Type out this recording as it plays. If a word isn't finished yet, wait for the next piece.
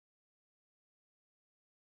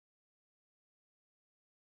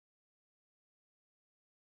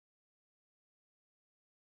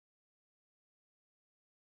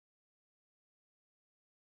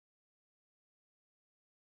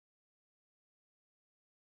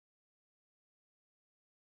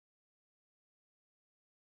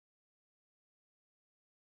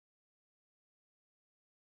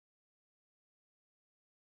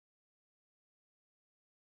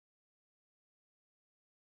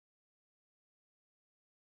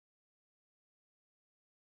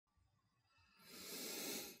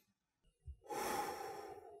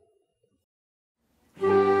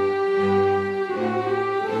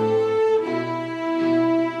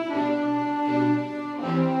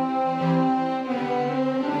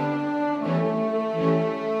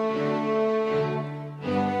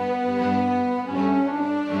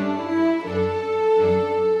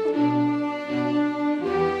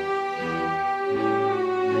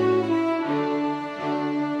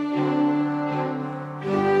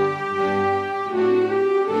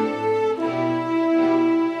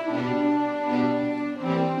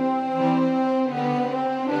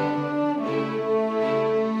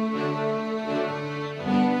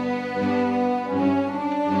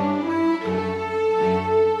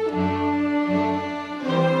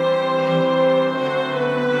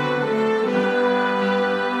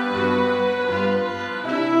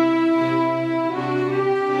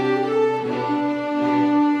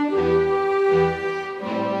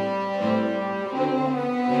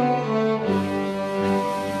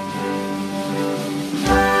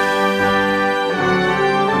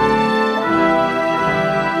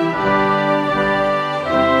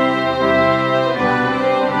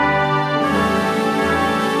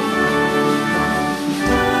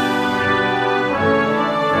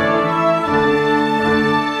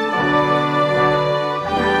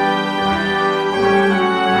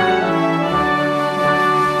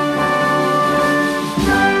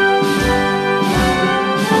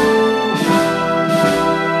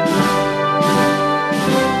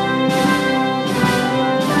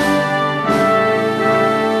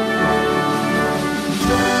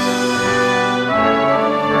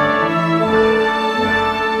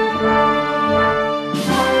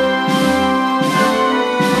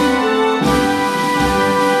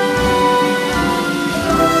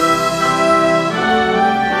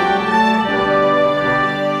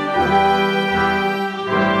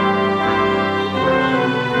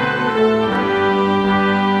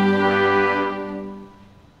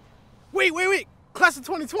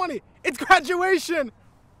Graduation!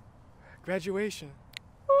 Graduation.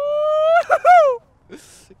 Woo!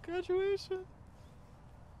 Graduation.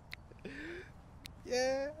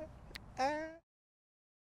 Yeah.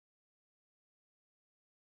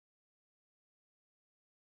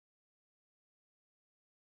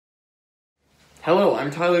 Hello, I'm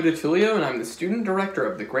Tyler DeTulio, and I'm the student director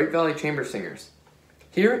of the Great Valley Chamber Singers.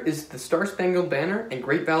 Here is the Star-Spangled Banner and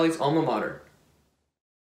Great Valley's alma mater.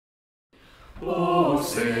 Oh,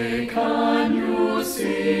 say, can you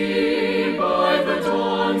see by the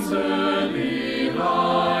dawn's early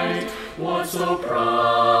light what so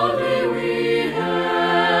proudly we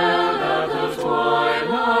hailed at the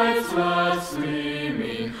twilight's last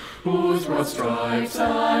gleaming, whose broad stripes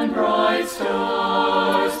and bright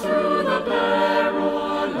stars through the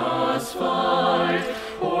perilous fight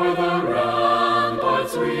o'er the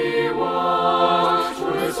ramparts we watched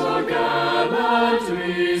were so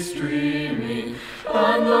gallantly streaming,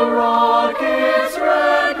 and the rocket's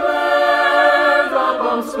red glare, the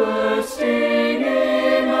bombs bursting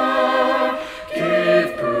in air,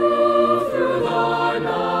 gave proof through the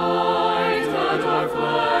night that our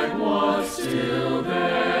flag was still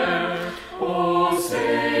there. Oh,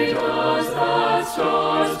 say, does that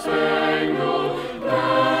star-spangled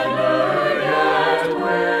banner yet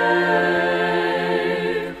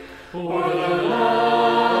wave o'er the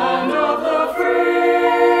land of the free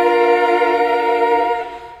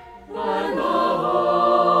and the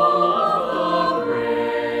home of the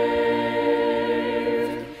brave?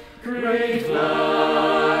 Great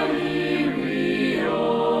flagging we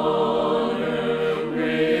honor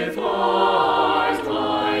with heart,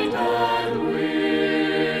 mind, and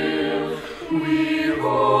will. We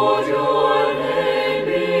hold your name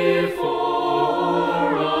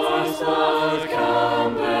before us, that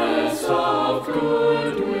canvas of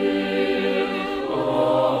goodwill.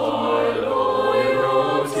 Our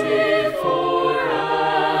loyalty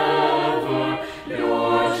forever,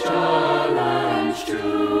 your challenge to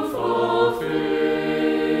fulfill.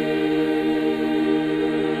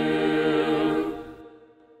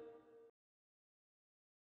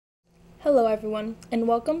 Hello everyone, and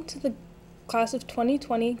welcome to the Class of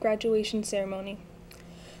 2020 graduation ceremony.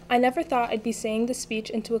 I never thought I'd be saying this speech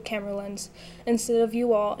into a camera lens instead of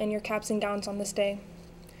you all in your caps and gowns on this day.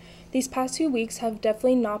 These past 2 weeks have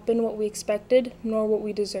definitely not been what we expected nor what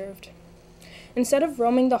we deserved. Instead of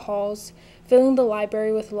roaming the halls, filling the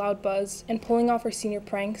library with loud buzz, and pulling off our senior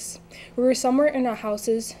pranks, we were somewhere in our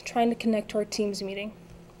houses trying to connect to our Teams meeting.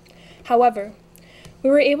 However, we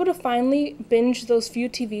were able to finally binge those few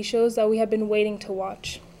TV shows that we had been waiting to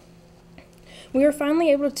watch. We were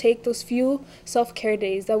finally able to take those few self-care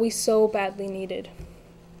days that we so badly needed.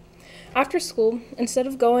 After school, instead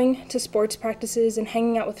of going to sports practices and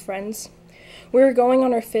hanging out with friends, we were going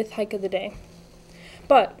on our 5th hike of the day.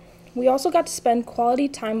 But we also got to spend quality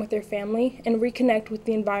time with our family and reconnect with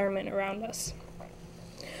the environment around us.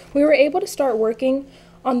 We were able to start working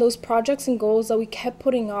on those projects and goals that we kept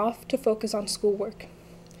putting off to focus on schoolwork.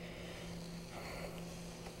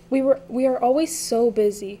 We are always so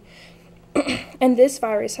busy, and this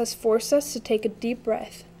virus has forced us to take a deep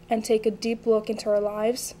breath and take a deep look into our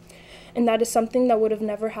lives, and that is something that would have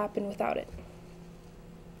never happened without it.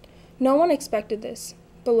 No one expected this,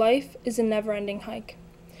 but life is a never-ending hike.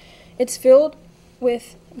 It's filled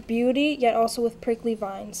with beauty, yet also with prickly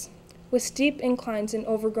vines, with steep inclines and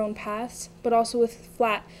overgrown paths, but also with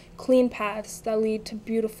flat, clean paths that lead to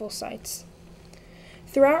beautiful sights.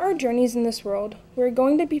 Throughout our journeys in this world, we're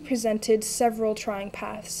going to be presented several trying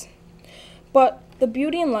paths. But the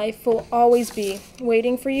beauty in life will always be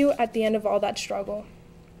waiting for you at the end of all that struggle.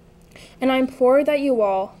 And I implore that you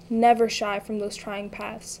all never shy from those trying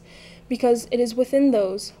paths, because it is within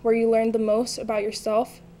those where you learn the most about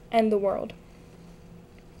yourself and the world.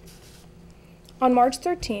 On March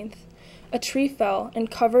 13th, a tree fell and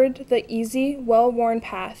covered the easy, well-worn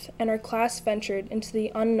path, and our class ventured into the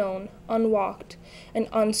unknown, unwalked, and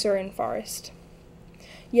uncertain forest.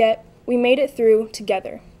 Yet, we made it through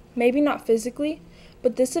together. Maybe not physically,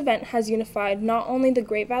 but this event has unified not only the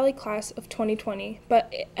Great Valley class of 2020,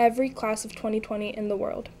 but every class of 2020 in the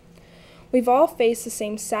world. We've all faced the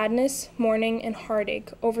same sadness, mourning, and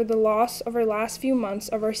heartache over the loss of our last few months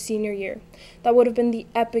of our senior year. That would have been the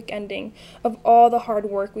epic ending of all the hard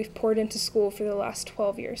work we've poured into school for the last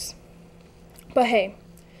 12 years. But hey,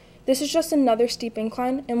 this is just another steep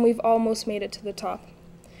incline, and we've almost made it to the top.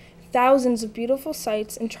 Thousands of beautiful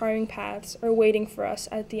sights and charming paths are waiting for us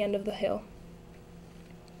at the end of the hill.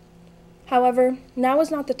 However, now is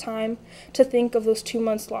not the time to think of those 2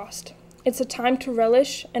 months lost. It's a time to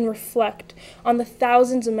relish and reflect on the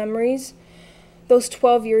thousands of memories those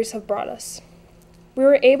 12 years have brought us. We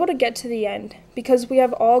were able to get to the end because we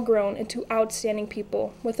have all grown into outstanding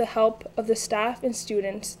people with the help of the staff and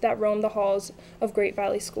students that roam the halls of Great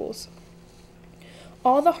Valley schools.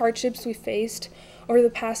 All the hardships we faced over the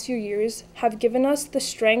past few years have given us the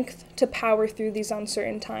strength to power through these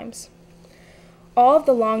uncertain times. All of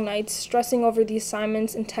the long nights stressing over the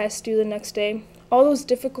assignments and tests due the next day, all those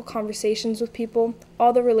difficult conversations with people,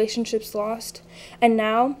 all the relationships lost, and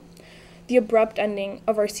now the abrupt ending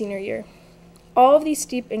of our senior year. All of these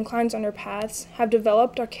steep inclines on our paths have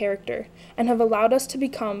developed our character and have allowed us to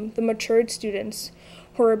become the matured students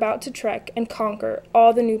who are about to trek and conquer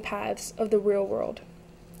all the new paths of the real world.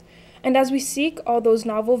 And as we seek all those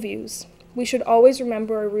novel views, we should always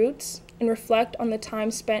remember our roots and reflect on the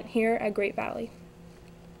time spent here at Great Valley.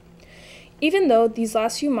 Even though these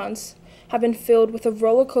last few months have been filled with a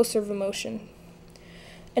roller coaster of emotion,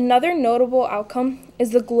 another notable outcome is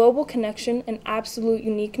the global connection and absolute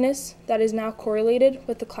uniqueness that is now correlated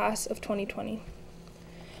with the class of 2020.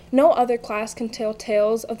 No other class can tell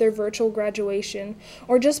tales of their virtual graduation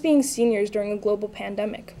or just being seniors during a global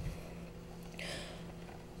pandemic.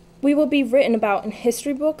 We will be written about in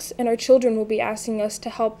history books, and our children will be asking us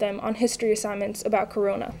to help them on history assignments about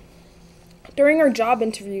Corona. During our job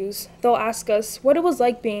interviews, they'll ask us what it was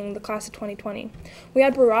like being the class of 2020. We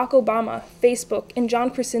had Barack Obama, Facebook, and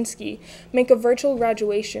John Krasinski make a virtual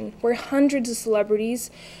graduation where hundreds of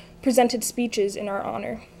celebrities presented speeches in our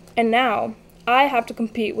honor. And now, I have to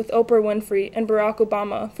compete with Oprah Winfrey and Barack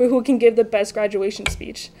Obama for who can give the best graduation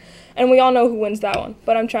speech. And we all know who wins that one,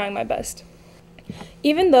 but I'm trying my best.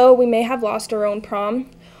 Even though we may have lost our own prom,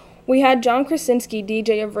 we had John Krasinski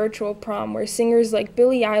DJ a virtual prom where singers like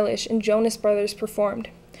Billie Eilish and Jonas Brothers performed.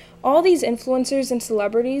 All these influencers and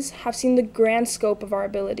celebrities have seen the grand scope of our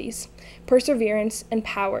abilities, perseverance, and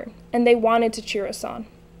power, and they wanted to cheer us on.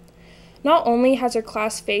 Not only has our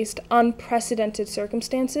class faced unprecedented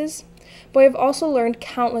circumstances, but we have also learned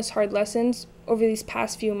countless hard lessons over these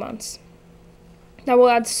past few months that will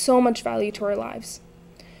add so much value to our lives.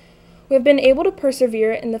 We have been able to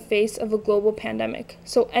persevere in the face of a global pandemic,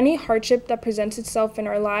 so any hardship that presents itself in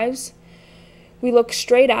our lives, we look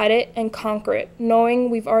straight at it and conquer it, knowing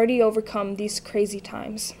we've already overcome these crazy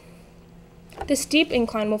times. This steep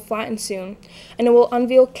incline will flatten soon, and it will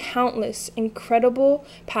unveil countless incredible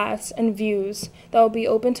paths and views that will be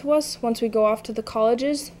open to us once we go off to the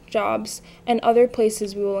colleges, jobs, and other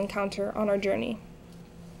places we will encounter on our journey.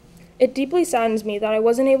 It deeply saddens me that I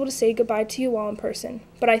wasn't able to say goodbye to you all in person,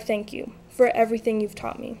 but I thank you for everything you've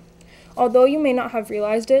taught me. Although you may not have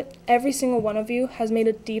realized it, every single one of you has made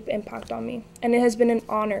a deep impact on me, and it has been an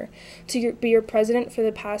honor to be your president for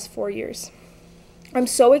the past 4 years. I'm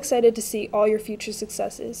so excited to see all your future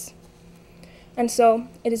successes. And so,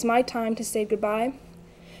 it is my time to say goodbye.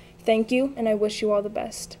 Thank you, and I wish you all the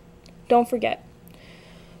best. Don't forget,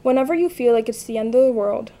 whenever you feel like it's the end of the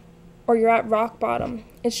world, or you're at rock bottom,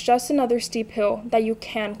 it's just another steep hill that you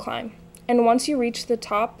can climb. And once you reach the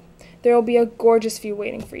top, there will be a gorgeous view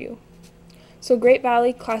waiting for you. So Great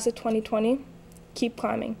Valley, class of 2020, keep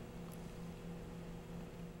climbing.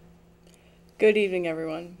 Good evening,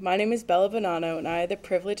 everyone. My name is Bella Bonanno, and I had the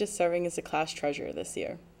privilege of serving as the class treasurer this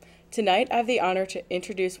year. Tonight, I have the honor to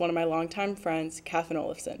introduce one of my longtime friends, Katherine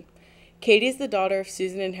Olafson. Katie is the daughter of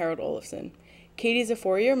Susan and Harold Olafson. Katie is a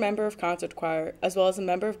 4-year member of concert choir, as well as a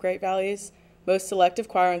member of Great Valley's most selective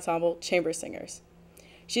choir ensemble, Chamber Singers.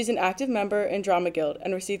 She's an active member in Drama Guild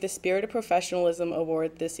and received the Spirit of Professionalism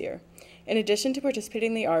Award this year. In addition to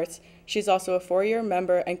participating in the arts, she's also a 4-year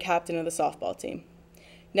member and captain of the softball team.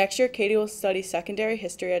 Next year, Katie will study secondary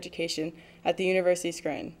history education at the University of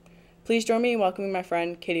Scranton. Please join me in welcoming my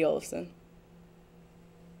friend, Katie Olafson.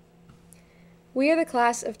 We are the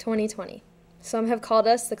class of 2020. Some have called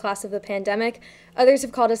us the class of the pandemic, others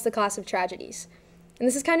have called us the class of tragedies. And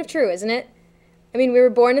this is kind of true, isn't it? I mean, we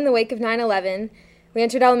were born in the wake of 9/11, we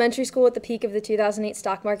entered elementary school at the peak of the 2008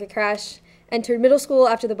 stock market crash, entered middle school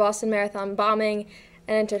after the Boston Marathon bombing,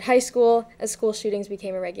 and entered high school as school shootings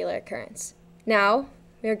became a regular occurrence. Now,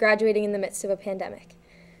 we are graduating in the midst of a pandemic.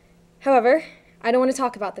 However, I don't want to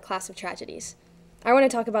talk about the class of tragedies. I want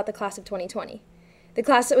to talk about the class of 2020, the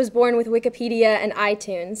class that was born with Wikipedia and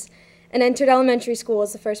iTunes, and entered elementary school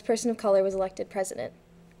as the first person of color was elected president.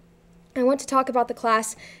 I want to talk about the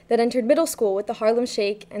class that entered middle school with the Harlem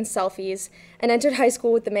Shake and selfies, and entered high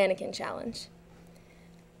school with the Mannequin Challenge.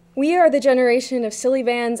 We are the generation of silly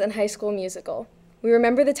bands and High School Musical. We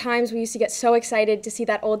remember the times we used to get so excited to see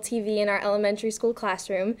that old TV in our elementary school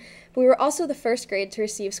classroom, but we were also the first grade to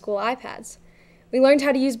receive school iPads. We learned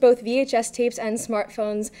how to use both VHS tapes and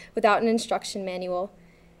smartphones without an instruction manual.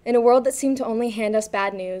 In a world that seemed to only hand us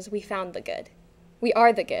bad news, we found the good. We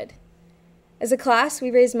are the good. As a class,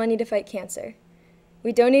 we raised money to fight cancer.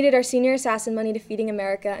 We donated our senior assassin money to Feeding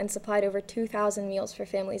America and supplied over 2,000 meals for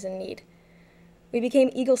families in need. We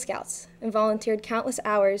became Eagle Scouts and volunteered countless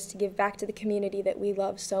hours to give back to the community that we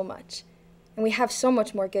love so much. And we have so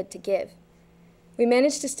much more good to give. We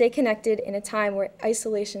managed to stay connected in a time where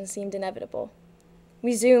isolation seemed inevitable.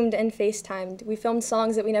 We Zoomed and FaceTimed. We filmed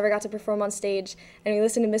songs that we never got to perform on stage, and we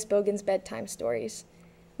listened to Miss Bogan's bedtime stories.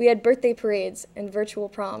 We had birthday parades and virtual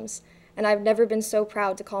proms, and I've never been so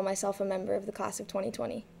proud to call myself a member of the class of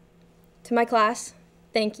 2020. To my class,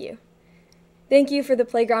 thank you. Thank you for the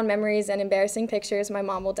playground memories and embarrassing pictures my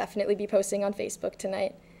mom will definitely be posting on Facebook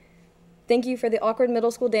tonight. Thank you for the awkward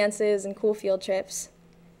middle school dances and cool field trips.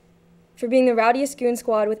 For being the rowdiest goon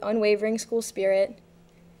squad with unwavering school spirit.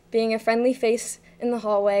 Being a friendly face in the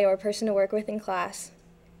hallway or a person to work with in class.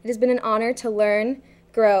 It has been an honor to learn,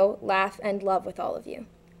 grow, laugh, and love with all of you.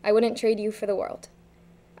 I wouldn't trade you for the world.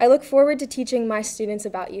 I look forward to teaching my students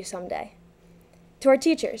about you someday. To our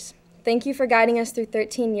teachers, thank you for guiding us through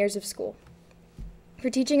 13 years of school. For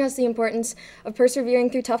teaching us the importance of persevering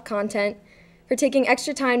through tough content, for taking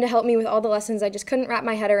extra time to help me with all the lessons I just couldn't wrap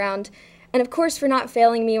my head around, and of course for not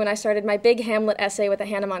failing me when I started my big Hamlet essay with a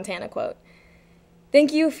Hannah Montana quote.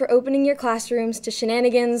 Thank you for opening your classrooms to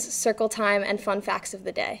shenanigans, circle time, and fun facts of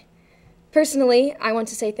the day. Personally, I want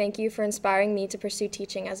to say thank you for inspiring me to pursue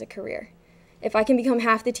teaching as a career. If I can become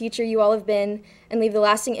half the teacher you all have been and leave the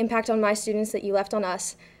lasting impact on my students that you left on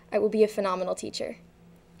us, I will be a phenomenal teacher.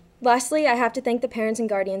 Lastly, I have to thank the parents and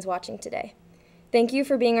guardians watching today. Thank you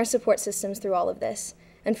for being our support systems through all of this,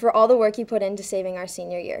 and for all the work you put into saving our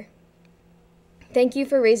senior year. Thank you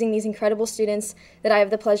for raising these incredible students that I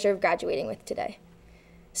have the pleasure of graduating with today.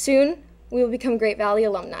 Soon, we will become Great Valley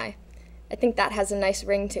alumni. I think that has a nice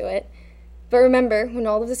ring to it. But remember, when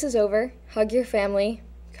all of this is over, hug your family,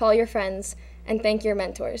 call your friends, and thank your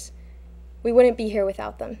mentors. We wouldn't be here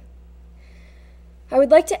without them. I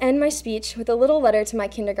would like to end my speech with a little letter to my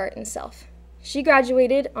kindergarten self. She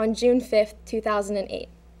graduated on June 5th, 2008.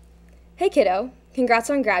 Hey kiddo, congrats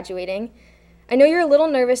on graduating. I know you're a little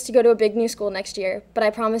nervous to go to a big new school next year, but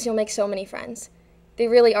I promise you'll make so many friends. They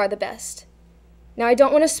really are the best. Now I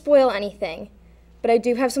don't want to spoil anything, but I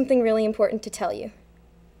do have something really important to tell you.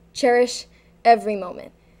 Cherish every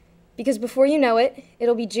moment, because before you know it,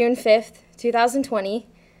 it'll be June 5th, 2020.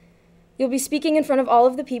 You'll be speaking in front of all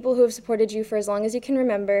of the people who have supported you for as long as you can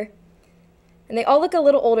remember, and they all look a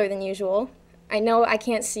little older than usual. I know I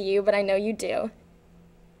can't see you, but I know you do.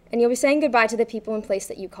 And you'll be saying goodbye to the people and place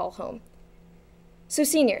that you call home. So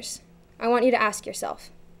seniors, I want you to ask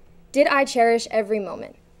yourself, did I cherish every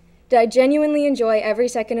moment? Did I genuinely enjoy every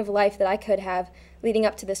second of life that I could have leading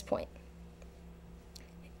up to this point?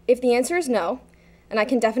 If the answer is no, and I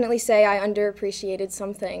can definitely say I underappreciated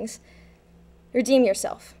some things, redeem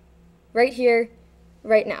yourself. Right here,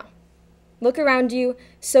 right now. Look around you,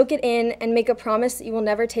 soak it in, and make a promise that you will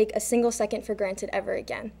never take a single second for granted ever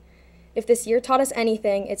again. If this year taught us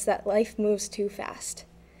anything, it's that life moves too fast.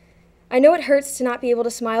 I know it hurts to not be able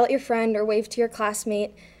to smile at your friend or wave to your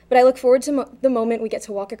classmate, but I look forward to the moment we get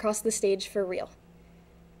to walk across the stage for real.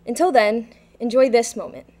 Until then, enjoy this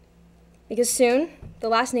moment, because soon the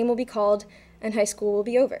last name will be called and high school will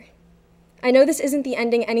be over. I know this isn't the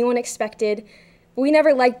ending anyone expected, but we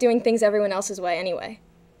never liked doing things everyone else's way anyway.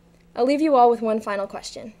 I'll leave you all with one final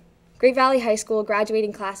question. Great Valley High School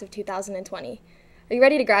graduating class of 2020. Are you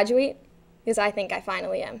ready to graduate? Because I think I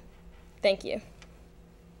finally am. Thank you.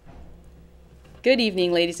 Good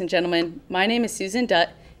evening, ladies and gentlemen. My name is Susan Dutt,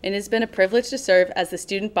 and it has been a privilege to serve as the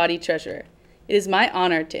student body treasurer. It is my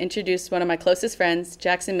honor to introduce one of my closest friends,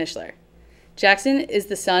 Jackson Mishler. Jackson is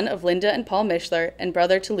the son of Linda and Paul Mishler and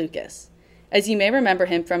brother to Lucas. As you may remember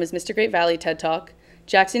him from his Mr. Great Valley TED Talk,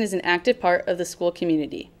 Jackson is an active part of the school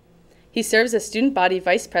community. He serves as student body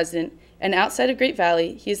vice president, and outside of Great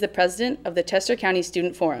Valley, he is the president of the Chester County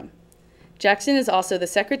Student Forum. Jackson is also the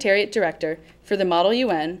secretariat director for the Model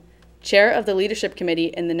UN, chair of the leadership committee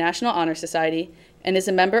in the National Honor Society, and is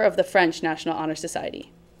a member of the French National Honor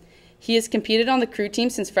Society. He has competed on the crew team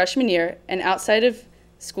since freshman year, and outside of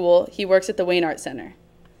school, he works at the Wayne Art Center.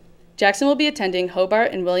 Jackson will be attending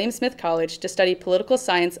Hobart and William Smith College to study political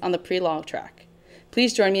science on the pre-law track.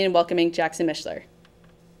 Please join me in welcoming Jackson Mishler.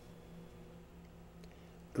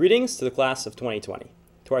 Greetings to the class of 2020,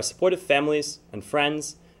 to our supportive families and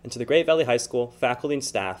friends, and to the Great Valley High School faculty and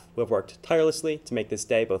staff who have worked tirelessly to make this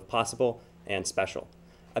day both possible and special.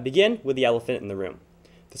 I begin with the elephant in the room.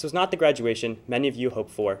 This was not the graduation many of you hope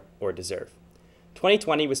for or deserve.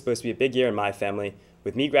 2020 was supposed to be a big year in my family,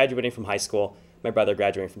 with me graduating from high school, my brother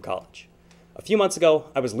graduating from college. A few months ago,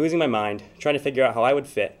 I was losing my mind trying to figure out how I would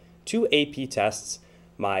fit 2 AP tests,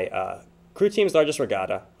 my crew team's largest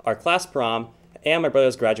regatta, our class prom, and my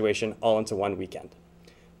brother's graduation all into one weekend.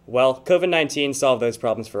 Well, COVID-19 solved those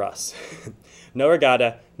problems for us. No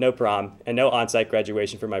regatta, no prom, and no on-site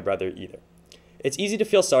graduation for my brother either. It's easy to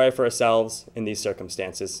feel sorry for ourselves in these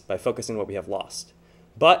circumstances by focusing on what we have lost.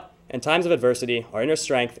 But in times of adversity, our inner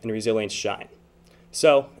strength and resilience shine.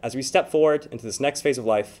 So, as we step forward into this next phase of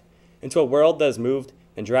life, into a world that has moved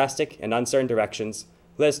in drastic and uncertain directions,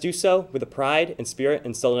 let us do so with the pride and spirit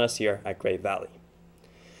instilled in us here at Great Valley.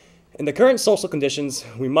 In the current social conditions,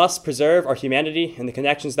 we must preserve our humanity and the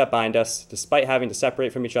connections that bind us, despite having to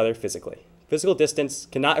separate from each other physically. Physical distance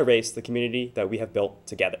cannot erase the community that we have built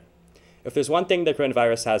together. If there's one thing the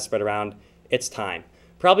coronavirus has spread around, it's time.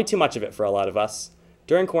 Probably too much of it for a lot of us.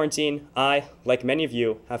 During quarantine, I, like many of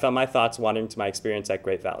you, have found my thoughts wandering to my experience at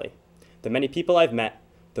Great Valley. The many people I've met,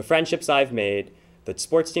 the friendships I've made, the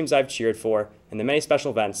sports teams I've cheered for, and the many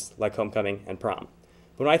special events like homecoming and prom.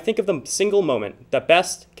 But when I think of the single moment that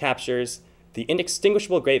best captures the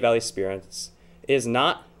inextinguishable Great Valley spirits, it is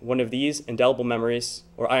not one of these indelible memories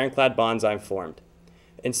or ironclad bonds I've formed.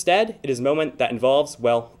 Instead, it is a moment that involves,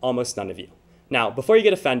 well, almost none of you. Now, before you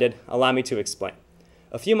get offended, allow me to explain.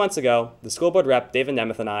 A few months ago, the school board rep, David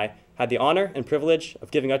Nemeth, and I had the honor and privilege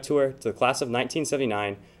of giving a tour to the class of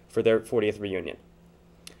 1979 for their 40th reunion.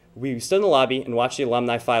 We stood in the lobby and watched the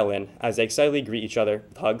alumni file in as they excitedly greet each other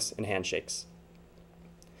with hugs and handshakes.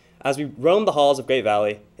 As we roamed the halls of Great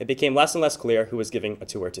Valley, it became less and less clear who was giving a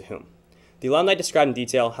tour to whom. The alumni described in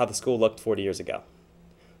detail how the school looked 40 years ago.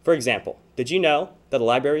 For example, did you know that the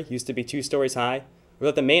library used to be 2 stories high, or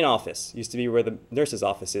that the main office used to be where the nurse's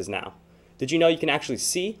office is now? Did you know you can actually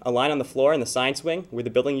see a line on the floor in the science wing where the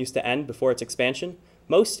building used to end before its expansion?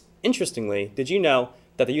 Most interestingly, did you know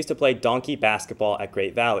that they used to play donkey basketball at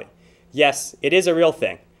Great Valley? Yes, it is a real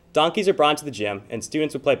thing. Donkeys are brought to the gym, and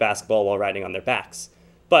students would play basketball while riding on their backs.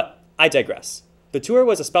 But I digress. The tour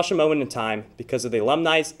was a special moment in time because of the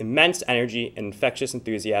alumni's immense energy and infectious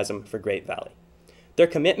enthusiasm for Great Valley. Their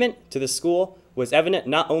commitment to the school was evident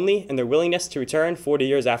not only in their willingness to return 40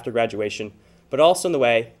 years after graduation, but also in the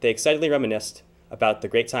way they excitedly reminisced about the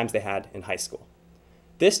great times they had in high school.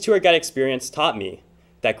 This tour guide experience taught me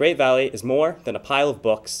that Great Valley is more than a pile of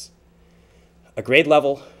books, a grade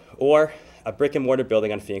level, or a brick and mortar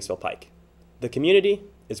building on Phoenixville Pike. The community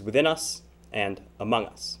is within us and among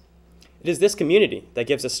us. It is this community that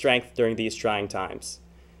gives us strength during these trying times.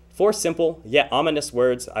 4 simple yet ominous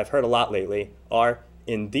words I've heard a lot lately are,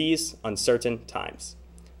 in these uncertain times.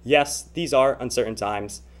 Yes, these are uncertain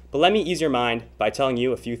times, but let me ease your mind by telling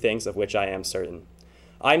you a few things of which I am certain.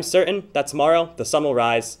 I am certain that tomorrow the sun will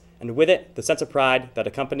rise, and with it, the sense of pride that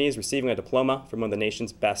accompanies receiving a diploma from one of the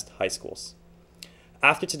nation's best high schools.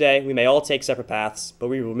 After today, we may all take separate paths, but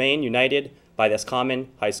we remain united by this common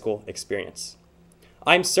high school experience.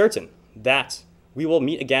 I am certain that we will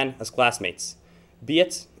meet again as classmates, be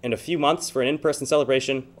it in a few months for an in-person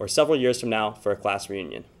celebration or several years from now for a class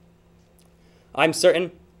reunion. I'm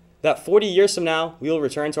certain that 40 years from now, we will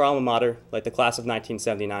return to our alma mater like the class of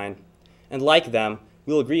 1979, and like them,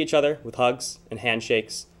 we will greet each other with hugs and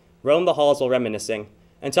handshakes, roam the halls while reminiscing,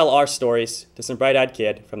 and tell our stories to some bright-eyed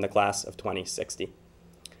kid from the class of 2060.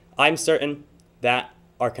 I'm certain that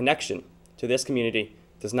our connection to this community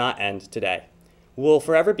does not end today. We will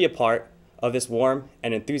forever be a part of this warm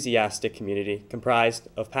and enthusiastic community comprised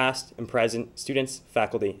of past and present students,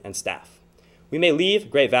 faculty, and staff. We may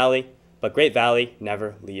leave Great Valley, but Great Valley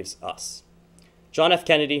never leaves us. John F.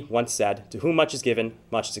 Kennedy once said, "To whom much is given,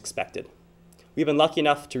 much is expected." We've been lucky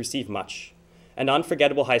enough to receive much, an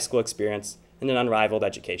unforgettable high school experience and an unrivaled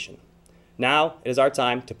education. Now it is our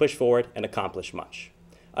time to push forward and accomplish much.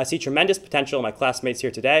 I see tremendous potential in my classmates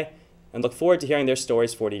here today and look forward to hearing their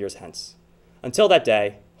stories 40 years hence. Until that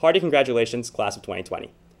day, hearty congratulations, class of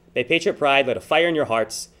 2020. May Patriot Pride light a fire in your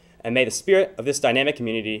hearts, and may the spirit of this dynamic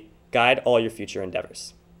community guide all your future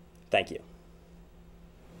endeavors. Thank you.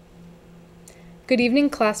 Good evening,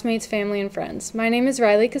 classmates, family, and friends. My name is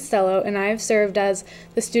Riley Costello, and I have served as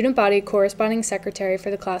the student body corresponding secretary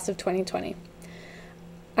for the class of 2020.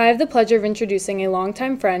 I have the pleasure of introducing a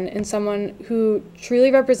longtime friend and someone who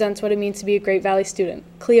truly represents what it means to be a Great Valley student,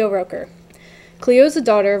 Cleo Roker. Cleo is the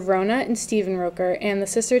daughter of Rona and Stephen Roker and the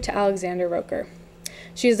sister to Alexander Roker.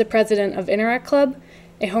 She is the president of Interact Club,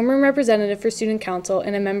 a homeroom representative for Student Council,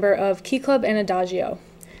 and a member of Key Club and Adagio.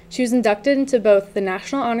 She was inducted into both the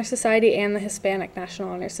National Honor Society and the Hispanic National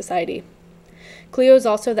Honor Society. Cleo is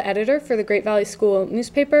also the editor for the Great Valley School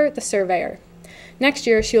newspaper, The Surveyor. Next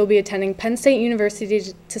year, she will be attending Penn State University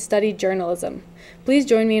to study journalism. Please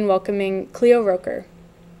join me in welcoming Cleo Roker.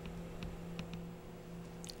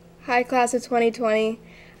 Hi, class of 2020.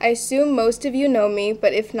 I assume most of you know me,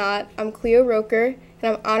 but if not, I'm Cleo Roker,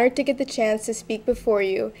 and I'm honored to get the chance to speak before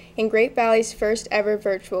you in Great Valley's first ever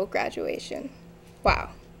virtual graduation. Wow,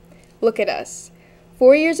 look at us.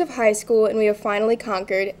 4 years of high school, and we have finally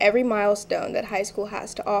conquered every milestone that high school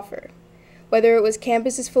has to offer. Whether it was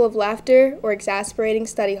campuses full of laughter or exasperating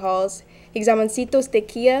study halls, examencitos de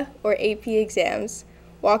Kia or AP exams,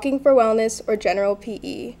 walking for wellness or general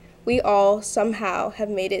PE, we all somehow have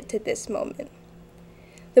made it to this moment.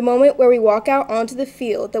 The moment where we walk out onto the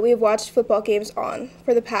field that we have watched football games on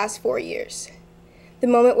for the past 4 years. The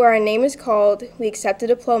moment where our name is called, we accept a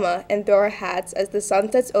diploma and throw our hats as the sun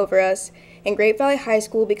sets over us and Great Valley High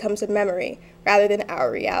School becomes a memory rather than our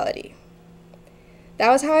reality. That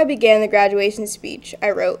was how I began the graduation speech I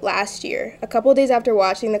wrote last year, a couple days after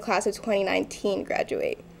watching the class of 2019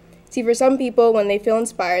 graduate. See, for some people, when they feel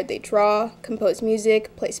inspired, they draw, compose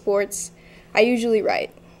music, play sports. I usually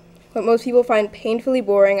write. What most people find painfully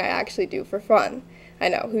boring, I actually do for fun. I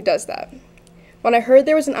know, who does that? When I heard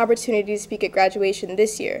there was an opportunity to speak at graduation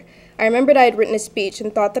this year, I remembered I had written a speech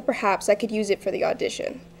and thought that perhaps I could use it for the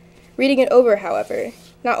audition. Reading it over, however,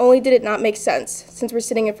 not only did it not make sense, since we're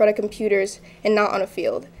sitting in front of computers and not on a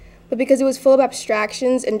field, but because it was full of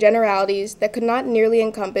abstractions and generalities that could not nearly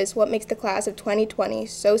encompass what makes the class of 2020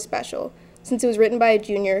 so special, since it was written by a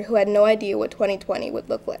junior who had no idea what 2020 would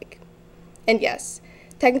look like. And yes,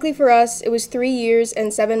 technically for us, it was 3 years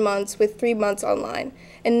and 7 months with 3 months online.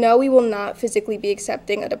 And no, we will not physically be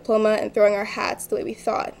accepting a diploma and throwing our hats the way we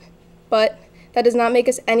thought. But that does not make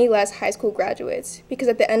us any less high school graduates, because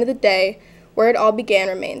at the end of the day, where it all began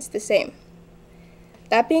remains the same.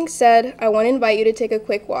 That being said, I want to invite you to take a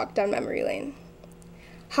quick walk down memory lane.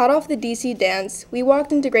 Hot off the DC dance, we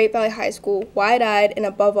walked into Great Valley High School wide-eyed and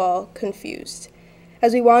above all, confused.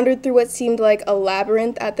 As we wandered through what seemed like a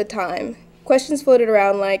labyrinth at the time, questions floated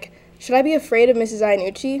around like, should I be afraid of Mrs.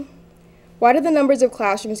 Iannucci? Why do the numbers of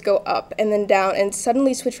classrooms go up and then down and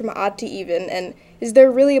suddenly switch from odd to even, and is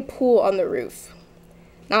there really a pool on the roof?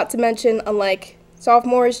 Not to mention, unlike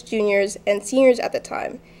sophomores, juniors, and seniors at the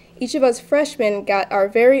time, each of us freshmen got our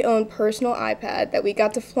very own personal iPad that we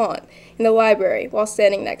got to flaunt in the library while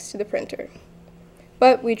standing next to the printer.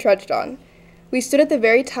 But we trudged on. We stood at the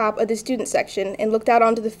very top of the student section and looked out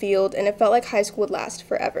onto the field, and it felt like high school would last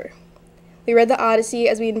forever. We read the Odyssey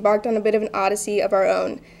as we embarked on a bit of an odyssey of our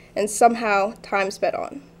own, and somehow time sped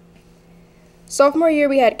on. Sophomore year,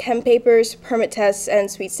 we had chem papers, permit tests,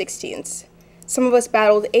 and Sweet 16s. Some of us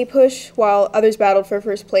battled A-Push, while others battled for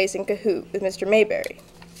first place in Kahoot with Mr. Mayberry.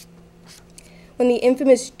 When the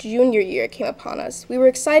infamous junior year came upon us, we were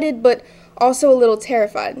excited, but also a little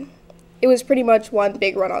terrified. It was pretty much one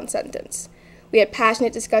big run-on sentence. We had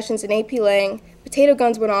passionate discussions in AP Lang, potato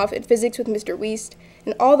guns went off in physics with Mr. Wiest,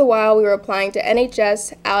 and all the while we were applying to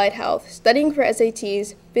NHS, allied health, studying for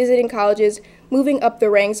SATs, visiting colleges, moving up the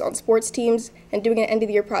ranks on sports teams, and doing an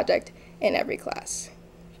end-of-the-year project in every class.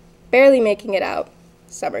 Barely making it out,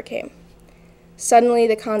 summer came. Suddenly,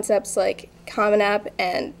 the concepts like Common App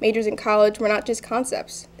and majors in college were not just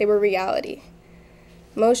concepts, they were reality.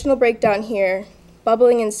 Emotional breakdown here,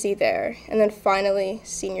 bubbling in sea there, and then finally,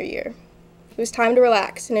 senior year. It was time to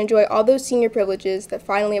relax and enjoy all those senior privileges that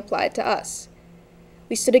finally applied to us.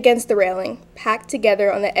 We stood against the railing, packed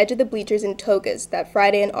together on the edge of the bleachers in togas that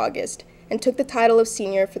Friday in August, and took the title of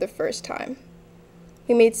senior for the first time.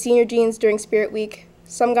 We made senior jeans during Spirit Week,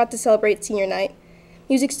 some got to celebrate senior night,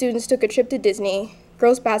 music students took a trip to Disney,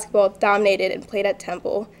 girls basketball dominated and played at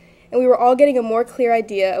Temple, and we were all getting a more clear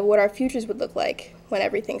idea of what our futures would look like when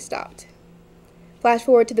everything stopped. Flash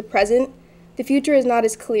forward to the present, the future is not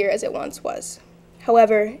as clear as it once was.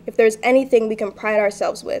 However, if there's anything we can pride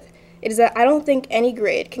ourselves with, it is that I don't think any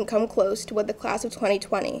grade can come close to what the class of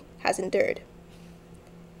 2020 has endured.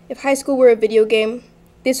 If high school were a video game,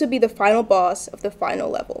 this would be the final boss of the final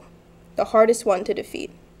level, the hardest one to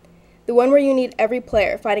defeat, the one where you need every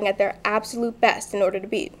player fighting at their absolute best in order to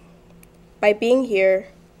beat. By being here,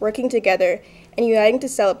 working together, and uniting to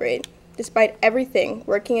celebrate, despite everything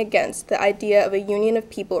working against the idea of a union of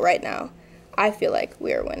people right now, I feel like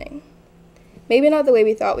we are winning. Maybe not the way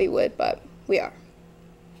we thought we would, but we are.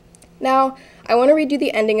 Now, I want to read you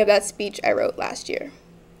the ending of that speech I wrote last year.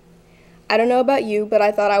 I don't know about you, but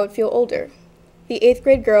I thought I would feel older. The 8th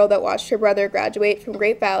grade girl that watched her brother graduate from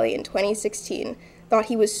Great Valley in 2016 thought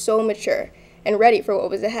he was so mature and ready for what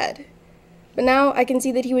was ahead. But now I can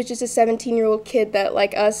see that he was just a 17-year-old kid that,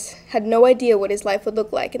 like us, had no idea what his life would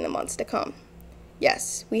look like in the months to come.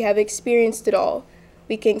 Yes, we have experienced it all.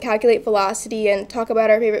 We can calculate velocity and talk about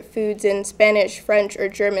our favorite foods in Spanish, French, or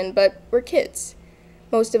German, but we're kids.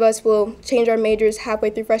 Most of us will change our majors halfway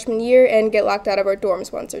through freshman year and get locked out of our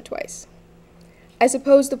dorms once or twice. I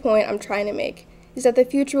suppose the point I'm trying to make is that the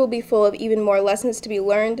future will be full of even more lessons to be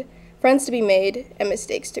learned, friends to be made, and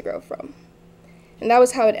mistakes to grow from. And that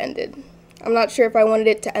was how it ended. I'm not sure if I wanted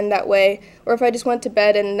it to end that way, or if I just went to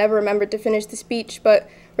bed and never remembered to finish the speech, but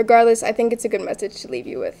regardless, I think it's a good message to leave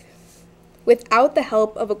you with. Without the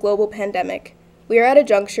help of a global pandemic, we are at a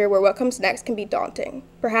juncture where what comes next can be daunting,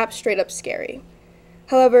 perhaps straight up scary.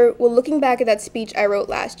 However, what looking back at that speech I wrote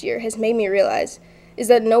last year has made me realize is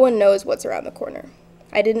that no one knows what's around the corner.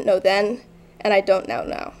 I didn't know then, and I don't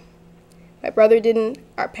now. My brother didn't,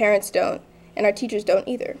 our parents don't, and our teachers don't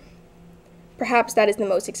either. Perhaps that is the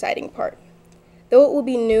most exciting part. Though it will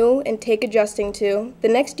be new and take adjusting to, the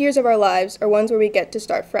next years of our lives are ones where we get to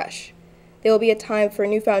start fresh. They will be a time for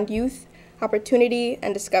newfound youth, opportunity,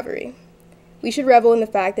 and discovery. We should revel in the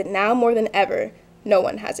fact that now more than ever, no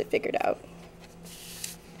one has it figured out.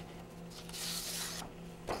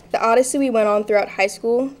 The odyssey we went on throughout high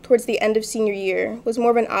school, towards the end of senior year, was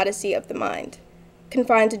more of an odyssey of the mind.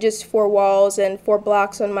 Confined to just 4 walls and 4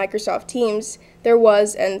 blocks on Microsoft Teams, there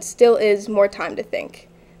was and still is more time to think,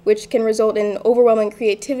 which can result in overwhelming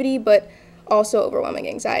creativity but also overwhelming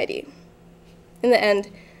anxiety. In the end,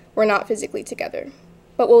 we're not physically together,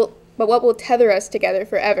 but what will tether us together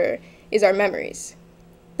forever is our memories.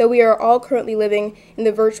 Though we are all currently living in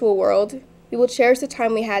the virtual world, we will cherish the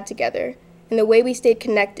time we had together and the way we stayed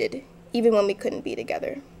connected, even when we couldn't be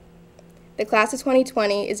together. The class of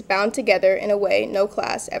 2020 is bound together in a way no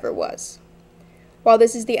class ever was. While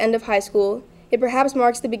this is the end of high school, it perhaps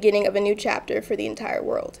marks the beginning of a new chapter for the entire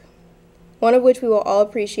world, one of which we will all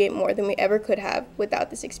appreciate more than we ever could have without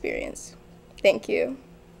this experience. Thank you.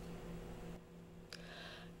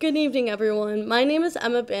 Good evening, everyone. My name is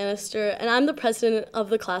Emma Bannister, and I'm the president of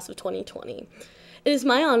the class of 2020. It is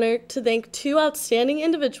my honor to thank 2 outstanding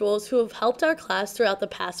individuals who have helped our class throughout the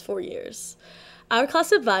past 4 years. Our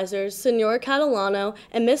class advisors, Senora Catalano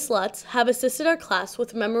and Miss Lutz, have assisted our class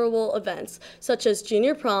with memorable events such as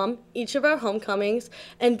junior prom, each of our homecomings,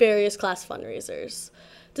 and various class fundraisers.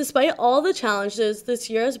 Despite all the challenges this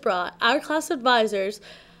year has brought, our class advisors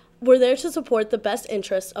were there to support the best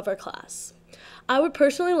interests of our class. I would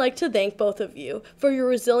personally like to thank both of you for your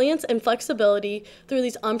resilience and flexibility through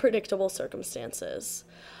these unpredictable circumstances.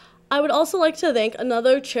 I would also like to thank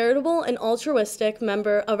another charitable and altruistic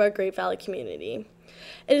member of our Great Valley community.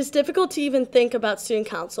 It is difficult to even think about student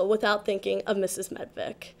council without thinking of Mrs.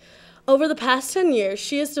 Medvick. Over the past 10 years,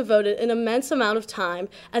 she has devoted an immense amount of time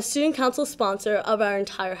as student council sponsor of our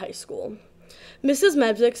entire high school. Mrs.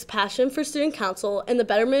 Medvick's passion for student council and the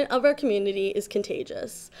betterment of our community is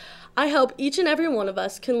contagious. I hope each and every one of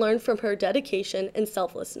us can learn from her dedication and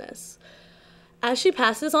selflessness. As she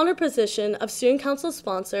passes on her position of student council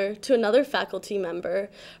sponsor to another faculty member,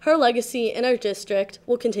 her legacy in our district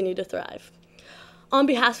will continue to thrive. On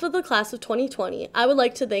behalf of the class of 2020, I would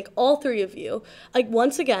like to thank all 3 of you,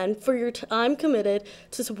 once again, for your time committed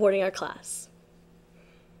to supporting our class.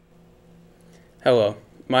 Hello,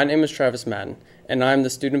 my name is Travis Madden, and I am the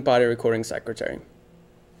Student Body Recording Secretary.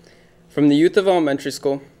 From the youth of elementary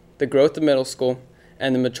school, the growth of middle school,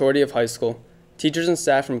 and the maturity of high school, teachers and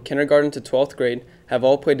staff from kindergarten to 12th grade have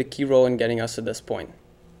all played a key role in getting us to this point.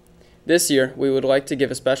 This year, we would like to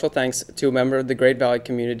give a special thanks to a member of the Great Valley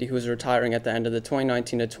community who is retiring at the end of the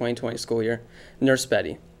 2019 to 2020 school year, Nurse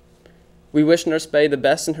Betty. We wish Nurse Betty the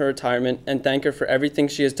best in her retirement and thank her for everything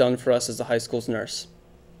she has done for us as the high school's nurse.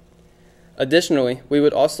 Additionally, we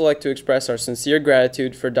would also like to express our sincere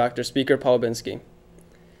gratitude for Dr. Speaker Polubinski.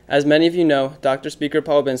 As many of you know, Dr. Speaker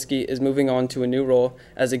Polubinski is moving on to a new role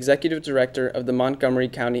as Executive Director of the Montgomery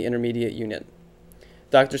County Intermediate Unit.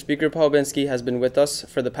 Dr. Speaker Polubinski has been with us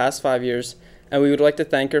for the past 5 years, and we would like to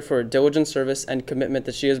thank her for her diligent service and commitment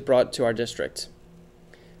that she has brought to our district.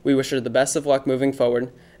 We wish her the best of luck moving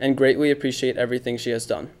forward and greatly appreciate everything she has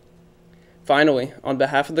done. Finally, on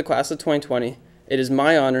behalf of the class of 2020, it is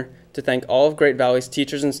my honor to thank all of Great Valley's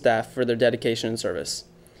teachers and staff for their dedication and service.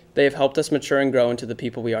 They have helped us mature and grow into the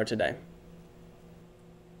people we are today.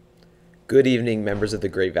 Good evening, members of the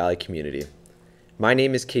Great Valley community. My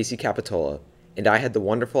name is Casey Capitola, and I had the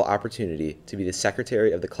wonderful opportunity to be the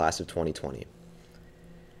secretary of the class of 2020.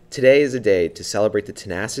 Today is a day to celebrate the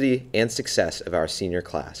tenacity and success of our senior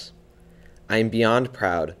class. I am beyond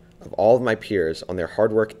proud of all of my peers on their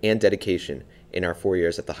hard work and dedication in our 4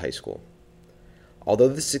 years at the high school. Although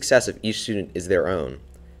the success of each student is their own,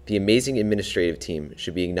 the amazing administrative team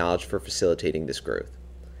should be acknowledged for facilitating this growth.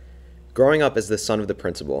 Growing up as the son of the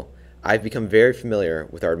principal, I've become very familiar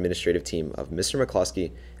with our administrative team of Mr.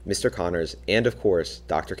 McCluskey, Mr. Connors, and of course,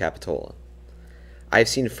 Dr. Capitola. I have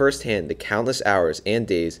seen firsthand the countless hours and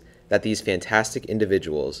days that these fantastic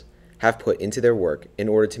individuals have put into their work in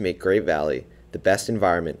order to make Great Valley the best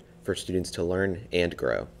environment for students to learn and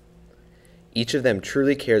grow. Each of them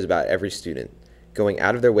truly cares about every student, going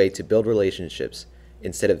out of their way to build relationships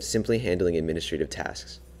instead of simply handling administrative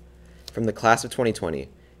tasks. From the class of 2020,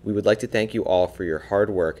 we would like to thank you all for your hard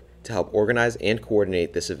work to help organize and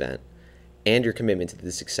coordinate this event, and your commitment to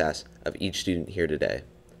the success of each student here today.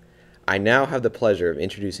 I now have the pleasure of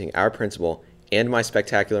introducing our principal and my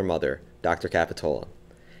spectacular mother, Dr. Capitola.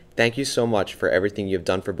 Thank you so much for everything you have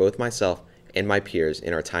done for both myself and my peers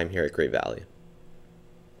in our time here at Great Valley.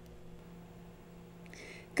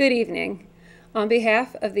 Good evening. On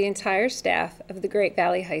behalf of the entire staff of the Great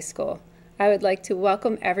Valley High School, I would like to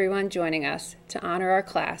welcome everyone joining us to honor our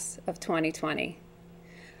class of 2020.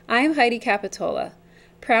 I am Heidi Capitola,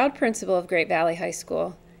 proud principal of Great Valley High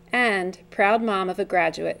School and proud mom of a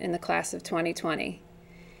graduate in the class of 2020.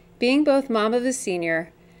 Being both mom of a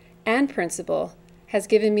senior and principal has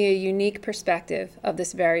given me a unique perspective of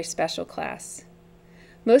this very special class.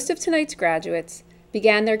 Most of tonight's graduates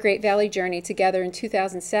began their Great Valley journey together in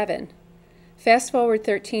 2007. Fast forward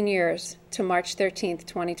 13 years to March 13th,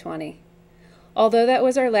 2020. Although that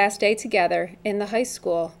was our last day together in the high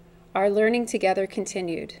school, our learning together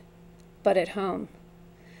continued, but at home.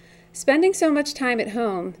 Spending so much time at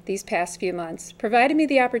home these past few months provided me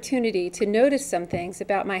the opportunity to notice some things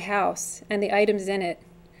about my house and the items in it.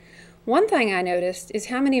 One thing I noticed is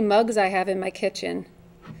how many mugs I have in my kitchen.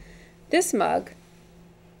 This mug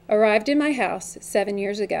arrived in my house 7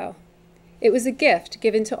 years ago. It was a gift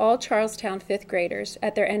given to all Charlestown 5th graders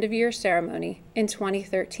at their end-of-year ceremony in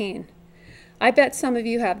 2013. I bet some of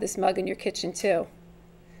you have this mug in your kitchen too.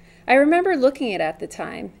 I remember looking at it at the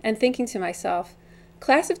time and thinking to myself,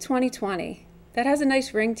 Class of 2020, that has a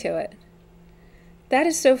nice ring to it. That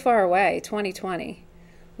is so far away, 2020.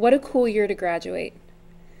 What a cool year to graduate.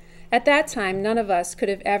 At that time, none of us could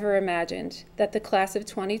have ever imagined that the class of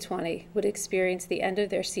 2020 would experience the end of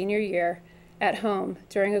their senior year at home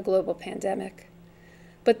during a global pandemic.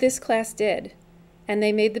 But this class did, and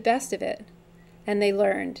they made the best of it, and they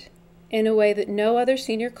learned, in a way that no other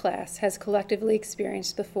senior class has collectively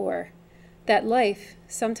experienced before, that life,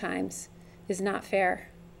 sometimes, is not fair.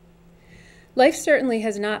 Life certainly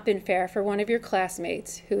has not been fair for one of your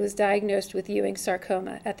classmates who was diagnosed with Ewing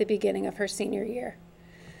sarcoma at the beginning of her senior year.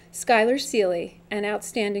 Skylar Seeley, an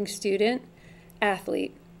outstanding student,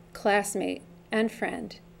 athlete, classmate, and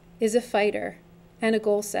friend, is a fighter and a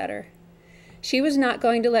goal setter. She was not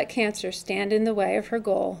going to let cancer stand in the way of her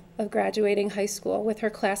goal of graduating high school with her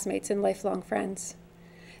classmates and lifelong friends.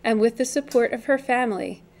 And with the support of her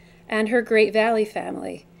family and her Great Valley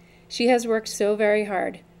family, she has worked so very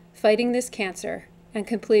hard, fighting this cancer and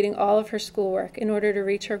completing all of her schoolwork in order to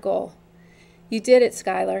reach her goal. You did it,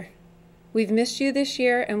 Skylar. We've missed you this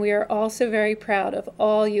year, and we are all so very proud of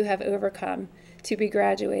all you have overcome to be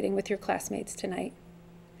graduating with your classmates tonight.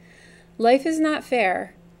 Life is not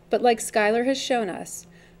fair, but like Skylar has shown us,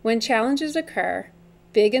 when challenges occur,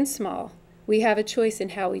 big and small, we have a choice in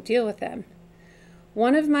how we deal with them.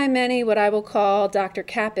 One of my many what I will call Dr.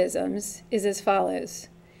 Capisms is as follows.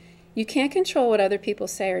 You can't control what other people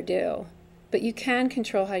say or do, but you can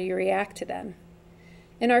control how you react to them.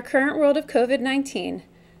 In our current world of COVID-19,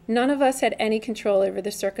 none of us had any control over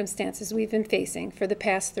the circumstances we've been facing for the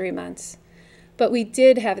past 3 months, but we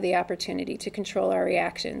did have the opportunity to control our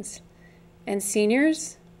reactions. And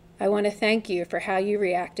seniors, I want to thank you for how you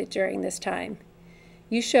reacted during this time.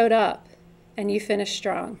 You showed up, and you finished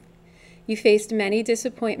strong. You faced many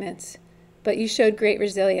disappointments, but you showed great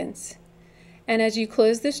resilience. And as you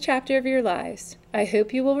close this chapter of your lives, I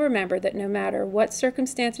hope you will remember that no matter what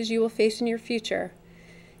circumstances you will face in your future,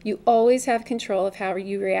 you always have control of how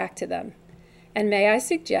you react to them. And may I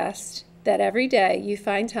suggest that every day you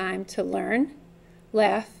find time to learn,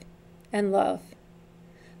 laugh, and love.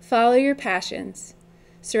 Follow your passions.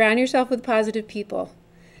 Surround yourself with positive people.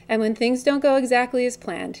 And when things don't go exactly as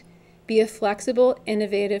planned, be a flexible,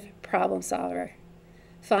 innovative problem solver.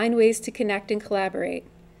 Find ways to connect and collaborate.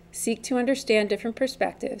 Seek to understand different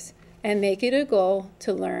perspectives, and make it a goal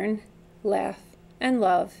to learn, laugh, and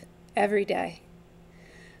love every day.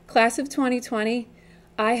 Class of 2020,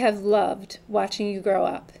 I have loved watching you grow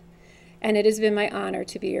up, and it has been my honor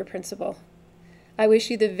to be your principal. I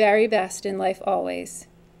wish you the very best in life always.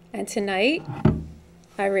 And tonight,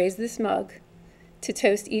 I raise this mug to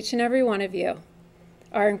toast each and every one of you,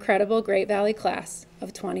 our incredible Great Valley class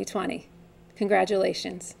of 2020.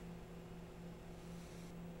 Congratulations.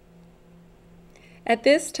 At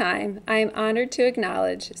this time, I am honored to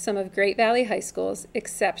acknowledge some of Great Valley High School's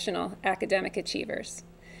exceptional academic achievers.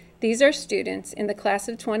 These are students in the class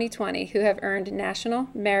of 2020 who have earned National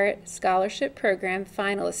Merit Scholarship Program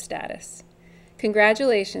finalist status.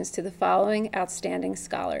 Congratulations to the following outstanding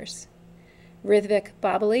scholars: Rithvik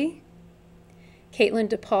Babali, Caitlin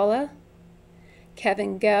DePaula,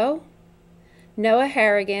 Kevin Go, Noah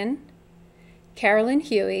Harrigan, Carolyn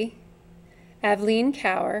Huey, Aveline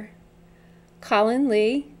Cower, Colin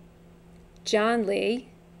Lee, John Lee,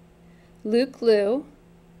 Luke Liu,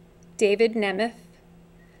 David Nemeth,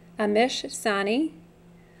 Amish Sani,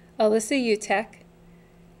 Alyssa Utek,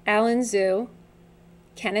 Alan Zhu,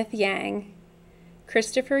 Kenneth Yang,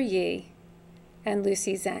 Christopher Yi, and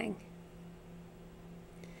Lucy Zhang.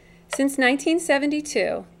 Since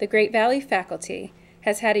 1972, the Great Valley faculty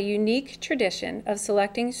has had a unique tradition of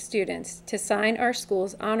selecting students to sign our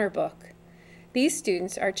school's honor book. These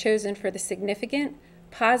students are chosen for the significant,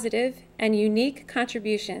 positive, and unique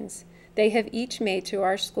contributions they have each made to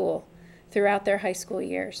our school throughout their high school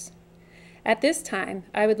years. At this time,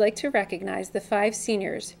 I would like to recognize the 5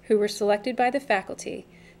 seniors who were selected by the faculty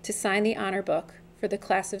to sign the honor book for the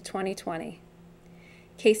class of 2020.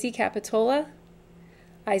 Casey Capitola,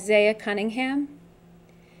 Isaiah Cunningham,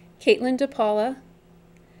 Caitlin DePaula,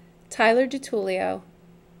 Tyler DiTullio,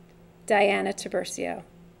 Diana Tiburcio.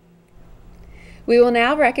 We will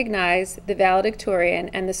now recognize the valedictorian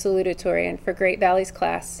and the salutatorian for Great Valley's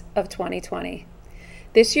class of 2020.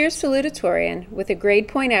 This year's salutatorian, with a grade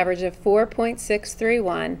point average of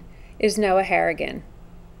 4.631, is Noah Harrigan.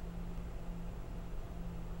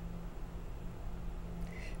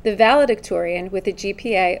 The valedictorian, with a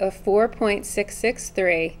GPA of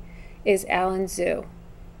 4.663, is Alan Zhu.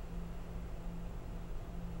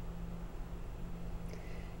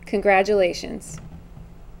 Congratulations.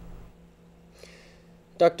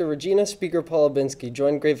 Dr. Regina Speaker-Polubinski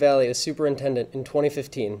joined Great Valley as superintendent in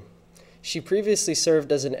 2015. She previously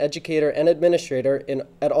served as an educator and administrator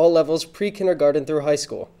at all levels pre-kindergarten through high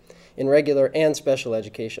school, in regular and special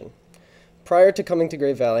education. Prior to coming to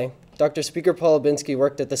Great Valley, Dr. Speaker-Polubinski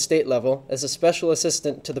worked at the state level as a special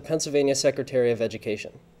assistant to the Pennsylvania Secretary of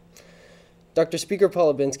Education. Dr.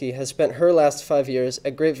 Speaker-Polubinski has spent her last 5 years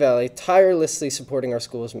at Great Valley tirelessly supporting our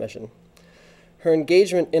school's mission. Her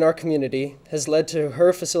engagement in our community has led to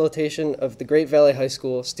her facilitation of the Great Valley High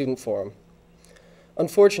School Student Forum.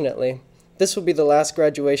 Unfortunately, this will be the last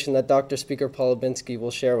graduation that Dr. Speaker-Polubinski will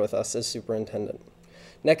share with us as superintendent.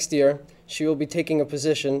 Next year, she will be taking a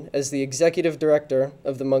position as the executive director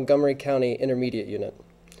of the Montgomery County Intermediate Unit.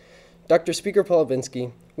 Dr.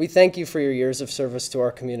 Speaker-Polubinski, we thank you for your years of service to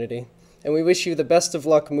our community, and we wish you the best of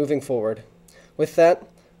luck moving forward. With that,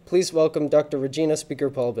 please welcome Dr. Regina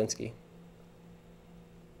Speaker-Polubinski.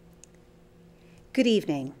 Good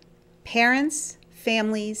evening, parents,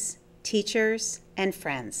 families, teachers, and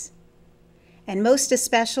friends. And most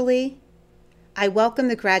especially, I welcome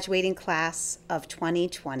the graduating class of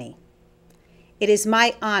 2020. It is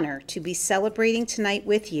my honor to be celebrating tonight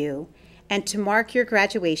with you and to mark your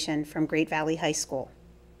graduation from Great Valley High School.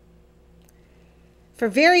 For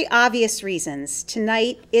very obvious reasons,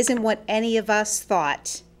 tonight isn't what any of us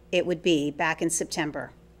thought it would be back in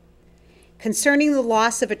September. Concerning the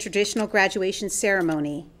loss of a traditional graduation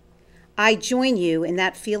ceremony, I join you in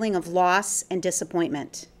that feeling of loss and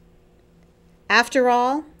disappointment. After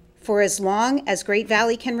all, for as long as Great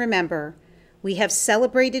Valley can remember, we have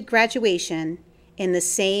celebrated graduation in the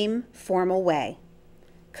same formal way,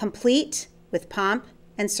 complete with pomp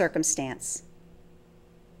and circumstance.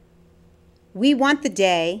 We want the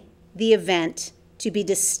day, the event, to be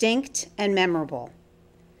distinct and memorable.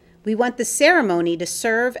 We want the ceremony to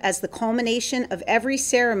serve as the culmination of every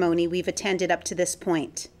ceremony we've attended up to this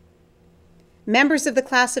point. Members of the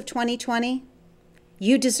class of 2020,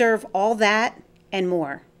 you deserve all that and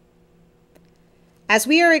more. As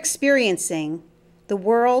we are experiencing, the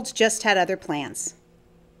world just had other plans.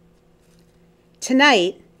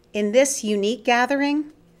 Tonight, in this unique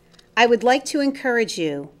gathering, I would like to encourage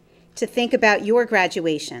you to think about your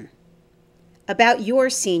graduation, about your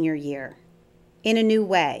senior year, in a new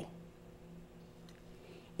way.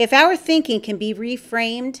 If our thinking can be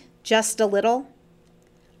reframed just a little,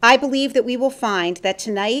 I believe that we will find that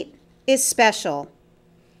tonight is special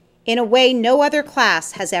in a way no other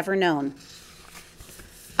class has ever known.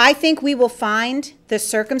 I think we will find the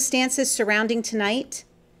circumstances surrounding tonight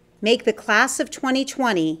make the class of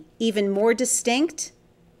 2020 even more distinct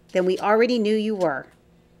than we already knew you were.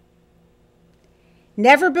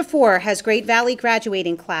 Never before has Great Valley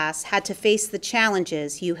graduating class had to face the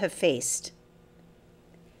challenges you have faced.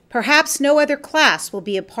 Perhaps no other class will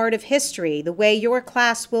be a part of history the way your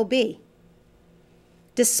class will be.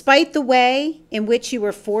 Despite the way in which you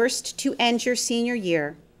were forced to end your senior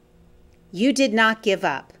year, you did not give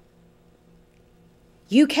up.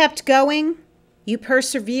 You kept going, you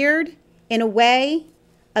persevered in a way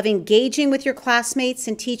of engaging with your classmates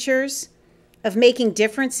and teachers, of making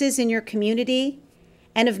differences in your community,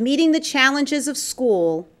 and of meeting the challenges of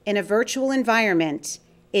school in a virtual environment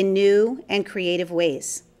in new and creative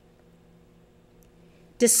ways.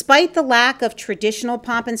 Despite the lack of traditional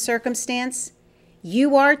pomp and circumstance,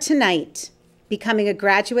 you are tonight becoming a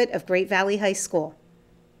graduate of Great Valley High School.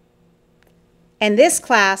 And this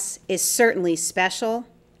class is certainly special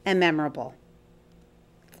and memorable.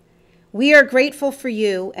 We are grateful for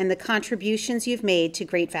you and the contributions you've made to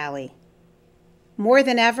Great Valley. More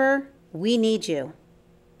than ever, we need you.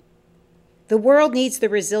 The world needs the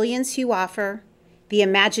resilience you offer, the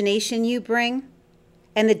imagination you bring,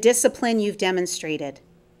 and the discipline you've demonstrated.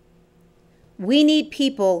 We need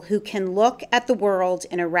people who can look at the world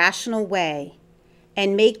in a rational way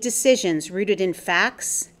and make decisions rooted in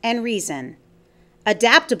facts and reason,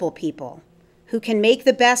 adaptable people who can make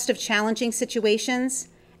the best of challenging situations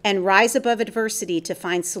and rise above adversity to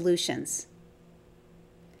find solutions.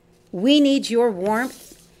 We need your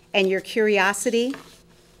warmth and your curiosity.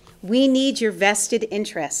 We need your vested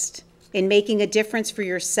interest in making a difference for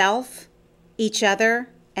yourself, each other,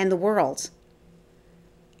 and the world.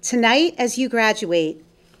 Tonight, as you graduate,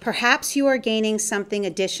 perhaps you are gaining something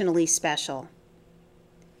additionally special.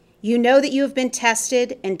 You know that you have been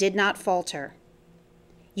tested and did not falter.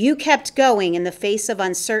 You kept going in the face of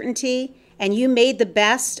uncertainty, and you made the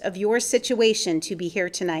best of your situation to be here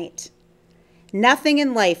tonight. Nothing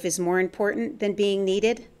in life is more important than being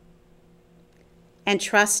needed. And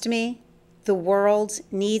trust me, the world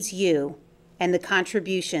needs you and the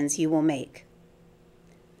contributions you will make.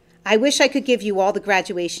 I wish I could give you all the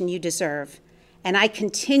graduation you deserve, and I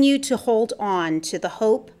continue to hold on to the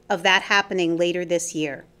hope of that happening later this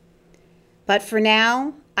year. But for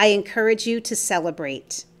now, I encourage you to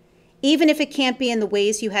celebrate, even if it can't be in the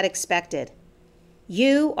ways you had expected.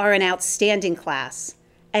 You are an outstanding class,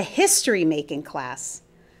 a history-making class,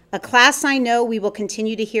 a class I know we will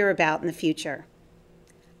continue to hear about in the future.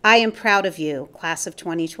 I am proud of you, class of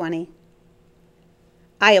 2020.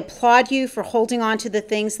 I applaud you for holding on to the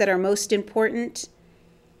things that are most important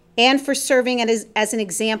and for serving as an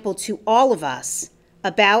example to all of us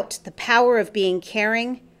about the power of being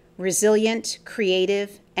caring, resilient,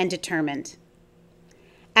 creative, and determined.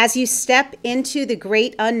 As you step into the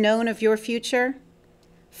great unknown of your future,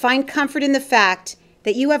 find comfort in the fact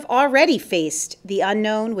that you have already faced the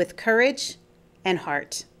unknown with courage and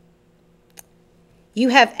heart. You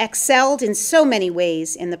have excelled in so many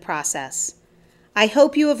ways in the process. I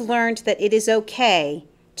hope you have learned that it is okay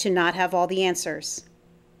to not have all the answers.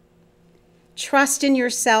 Trust in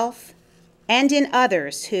yourself and in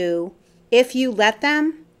others who, if you let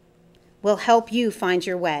them, will help you find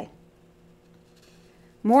your way.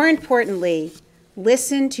 More importantly,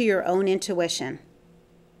 listen to your own intuition.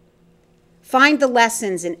 Find the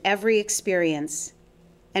lessons in every experience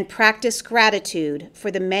and practice gratitude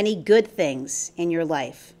for the many good things in your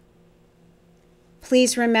life.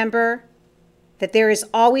 Please remember that there is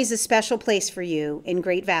always a special place for you in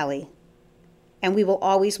Great Valley, and we will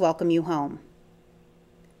always welcome you home.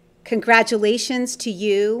 Congratulations to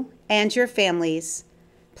you and your families.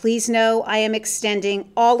 Please know I am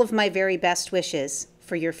extending all of my very best wishes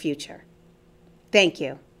for your future. Thank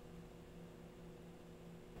you.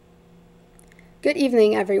 Good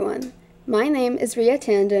evening, everyone. My name is Ria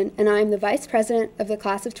Tandon, and I am the Vice President of the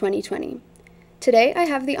Class of 2020. Today, I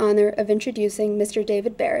have the honor of introducing Mr.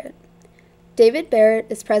 David Barrett. David Barrett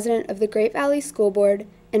is President of the Great Valley School Board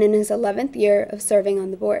and in his 11th year of serving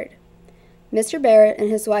on the board. Mr. Barrett and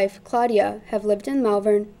his wife, Claudia, have lived in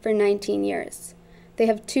Malvern for 19 years. They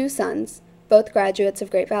have 2 sons, both graduates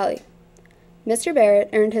of Great Valley. Mr. Barrett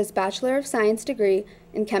earned his Bachelor of Science degree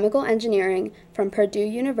in Chemical Engineering from Purdue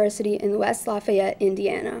University in West Lafayette,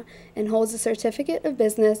 Indiana, and holds a Certificate of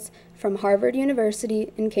Business from Harvard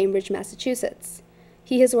University in Cambridge, Massachusetts.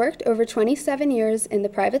 He has worked over 27 years in the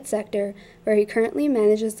private sector, where he currently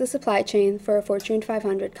manages the supply chain for a Fortune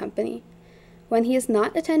 500 company. When he is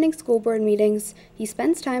not attending school board meetings, he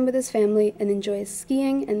spends time with his family and enjoys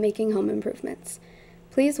skiing and making home improvements.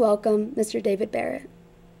 Please welcome Mr. David Barrett.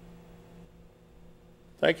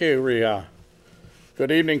 Thank you, Ria.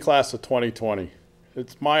 Good evening, class of 2020.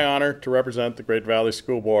 It's my honor to represent the Great Valley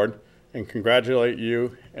School Board and congratulate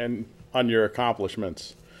you on your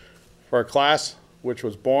accomplishments. For a class which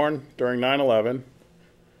was born during 9/11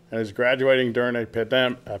 and is graduating during a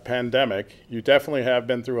pandemic, you definitely have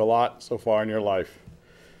been through a lot so far in your life.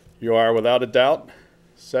 You are, without a doubt,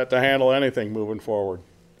 set to handle anything moving forward.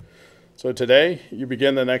 So today, you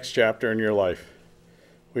begin the next chapter in your life.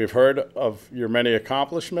 We've heard of your many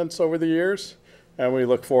accomplishments over the years, and we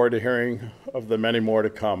look forward to hearing of the many more to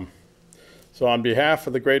come. So on behalf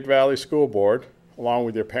of the Great Valley School Board, along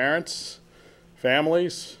with your parents,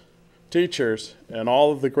 families, teachers, and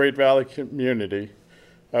all of the Great Valley community,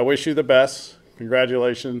 I wish you the best.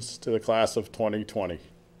 Congratulations to the class of 2020.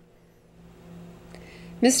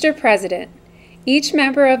 Mr. President, each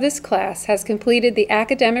member of this class has completed the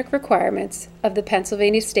academic requirements of the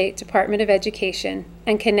Pennsylvania State Department of Education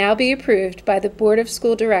and can now be approved by the Board of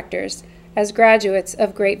School Directors as graduates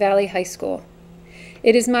of Great Valley High School.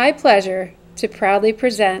 It is my pleasure to proudly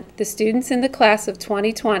present the students in the class of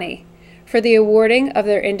 2020 for the awarding of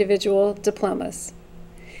their individual diplomas.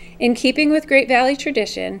 In keeping with Great Valley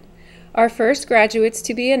tradition, our first graduates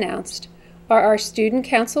to be announced are our Student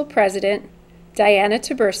Council President, Diana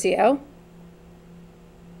Tiburcio,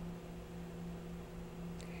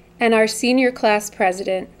 and our Senior Class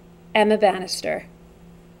President, Emma Bannister.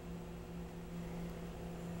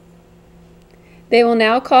 They will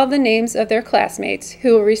now call the names of their classmates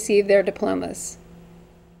who will receive their diplomas.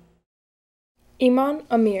 Iman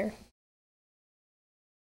Amir,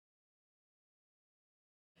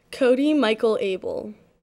 Cody Michael Abel,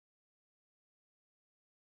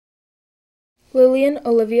 Lillian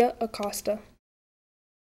Olivia Acosta,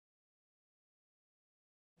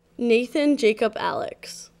 Nathan Jacob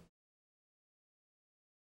Alex,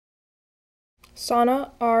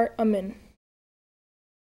 Sana R. Amin,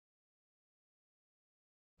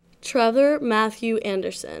 Trevor Matthew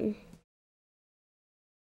Anderson,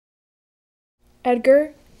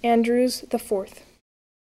 Edgar Andrews IV,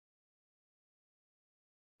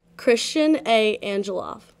 Christian A.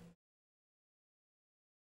 Angelov,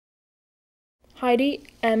 Heidi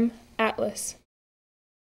M. Atlas,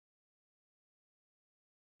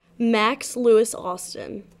 Max Lewis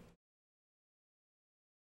Austin,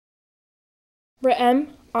 Ra'em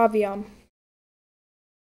Aviam,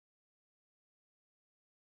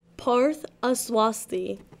 Parth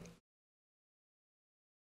Aswasti,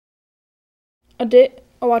 Adit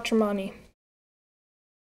Awatramani,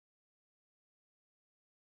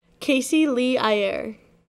 Casey Lee Ayer,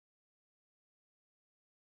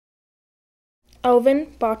 Elvin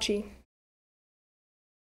Bocci,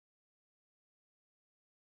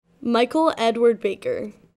 Michael Edward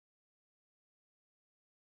Baker,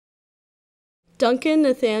 Duncan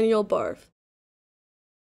Nathaniel Barth,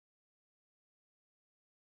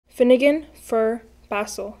 Finnegan Fur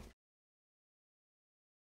Bassel,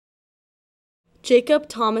 Jacob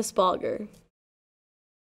Thomas Bogger,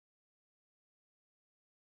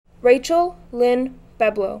 Rachel Lynn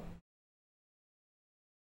Beblo,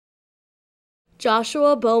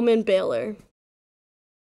 Joshua Bowman Baylor,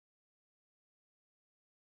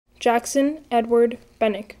 Jackson Edward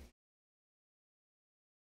Bennick,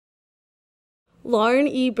 Lauren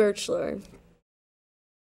E. Birchler,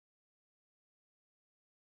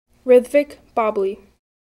 Rithvik Bobley,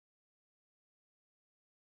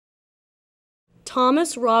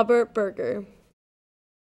 Thomas Robert Berger,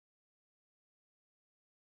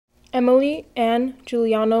 Emily Ann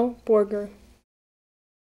Giuliano Borger,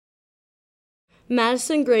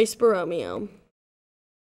 Madison Grace Borromeo,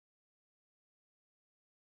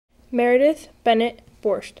 Meredith Bennett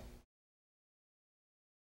Borscht,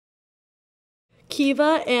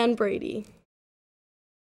 Kiva Ann Brady,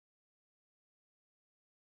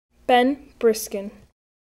 Ben Briskin,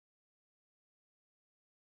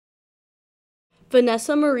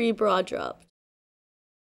 Vanessa Marie Brodrup,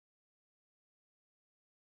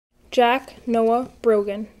 Jack Noah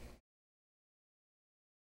Brogan,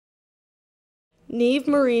 Neve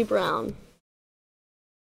Marie Brown,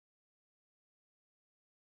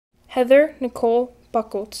 Heather Nicole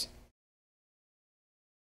Buckles,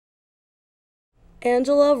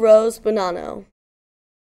 Angela Rose Bonanno,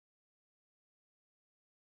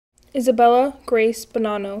 Isabella Grace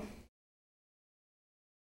Bonanno,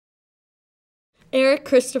 Eric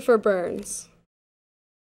Christopher Burns,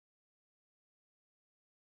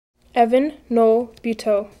 Evan Noel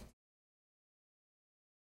Buteau,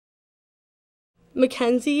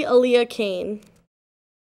 Mackenzie Aaliyah Kane,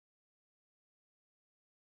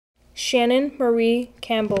 Shannon Marie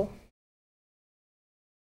Campbell,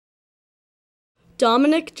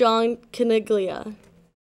 Dominic John Caniglia,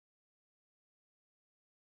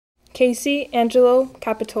 Casey Angelo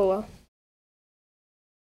Capitola,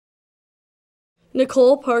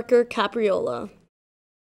 Nicole Parker Capriola,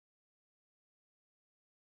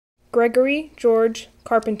 Gregory George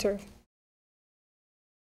Carpenter,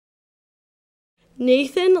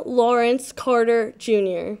 Nathan Lawrence Carter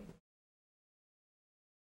Jr.,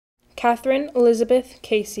 Catherine Elizabeth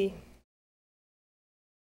Casey,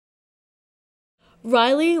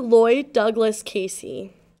 Riley Lloyd Douglas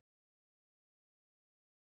Casey,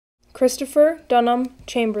 Christopher Dunham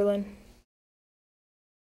Chamberlain,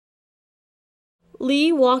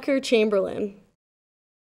 Lee Walker Chamberlain,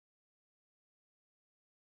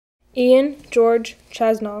 Ian George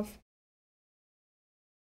Chasnov,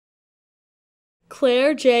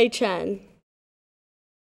 Claire J. Chen,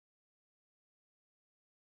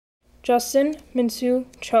 Justin Minsu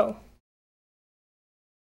Cho,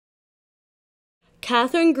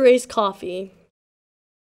 Catherine Grace Coffey,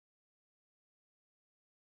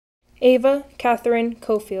 Ava Catherine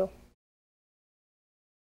Cofield,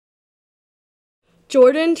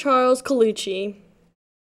 Jordan Charles Colucci,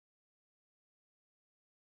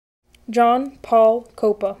 John Paul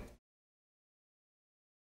Copa,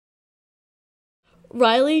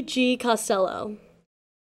 Riley G. Costello,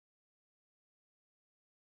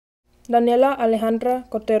 Daniela Alejandra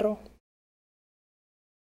Cotero,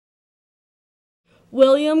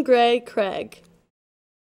 William Gray Craig,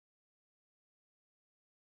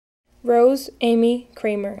 Rose Amy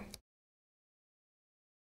Kramer,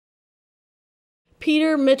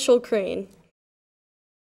 Peter Mitchell Crane,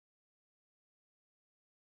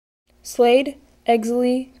 Slade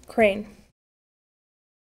Exley Crane,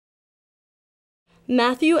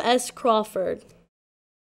 Matthew S. Crawford,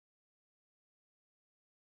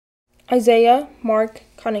 Isaiah Mark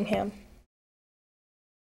Cunningham,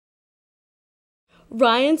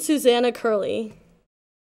 Ryan Susanna Curley,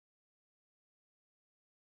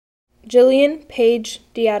 Jillian Page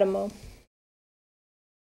Diadamo,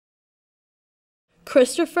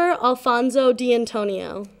 Christopher Alfonso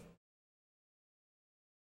D'Antonio,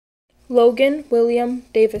 Logan William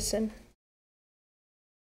Davison,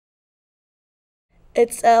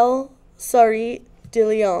 Itzel Sari De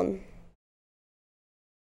Leon,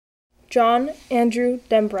 John Andrew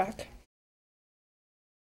Dembrak,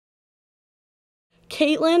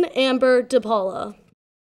 Caitlin Amber DePaula,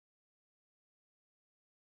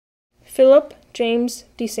 Philip James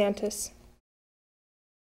DeSantis,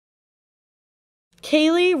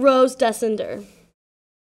 Kaylee Rose Dessender,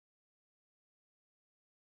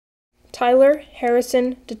 Tyler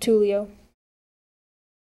Harrison DeTulio,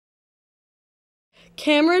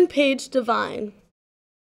 Cameron Page Devine,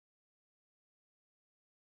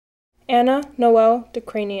 Anna Noel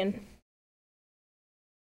DeCranian,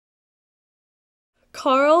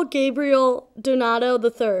 Carl Gabriel Donato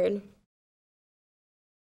III,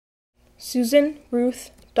 Susan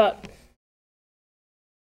Ruth Dutt,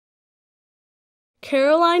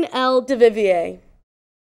 Caroline L. DeVivier,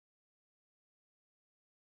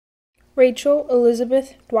 Rachel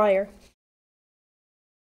Elizabeth Dwyer,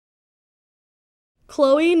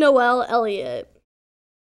 Chloe Noel Elliott,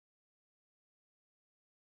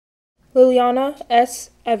 Liliana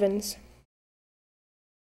S. Evans,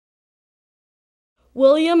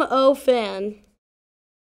 William O. Fan,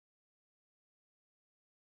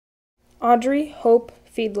 Audrey Hope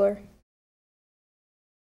Fiedler,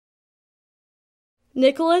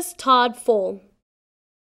 Nicholas Todd Full,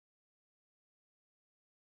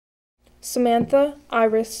 Samantha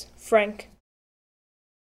Iris Frank,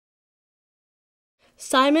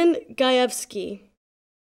 Simon Gajewski,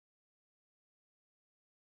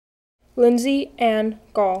 Lindsay Ann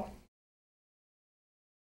Gall,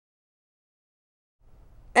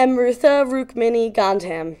 Amrutha Rukmini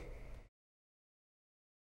Gandham,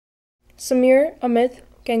 Samir Amit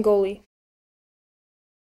Gangoli,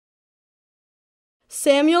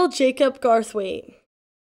 Samuel Jacob Garthwaite,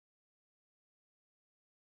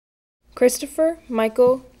 Christopher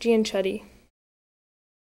Michael Gianchetti,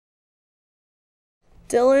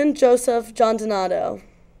 Dylan Joseph John Donato,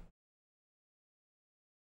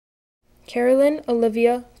 Carolyn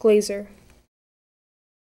Olivia Glazer,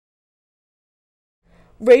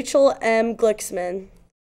 Rachel M. Glicksman,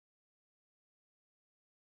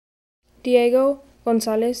 Diego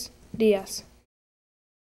Gonzalez Diaz,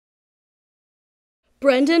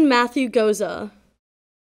 Brendan Matthew Goza,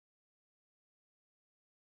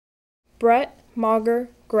 Brett Mauger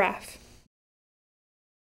Graff,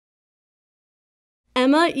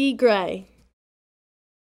 Emma E. Gray,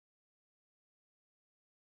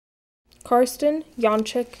 Karsten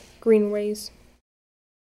Janchik Greenways,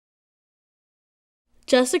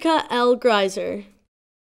 Jessica L. Greiser,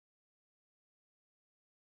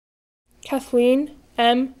 Kathleen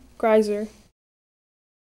M. Greiser,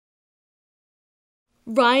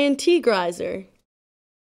 Ryan T. Greiser,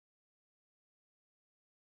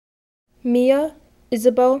 Mia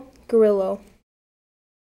Isabel Guerrillo,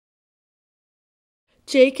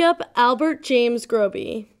 Jacob Albert James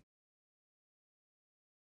Groby,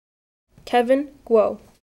 Kevin Guo,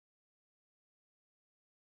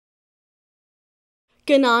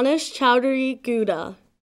 Gananish Chowdhury Gouda,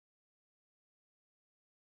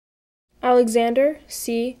 Alexander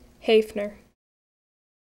C. Hafner,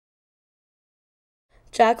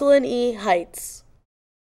 Jacqueline E. Heights.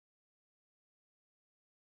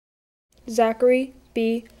 Zachary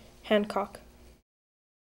B. Hancock.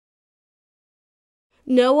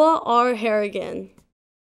 Noah R. Harrigan.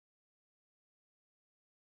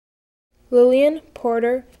 Lillian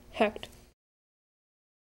Porter Hecht.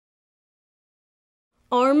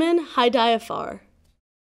 Armin Hidayafar.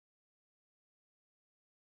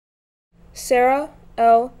 Sarah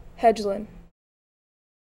L. Hedgelin.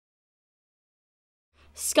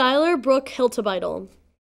 Skylar Brooke Hiltebeitel.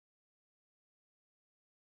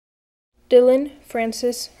 Dylan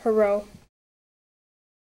Francis Heroux.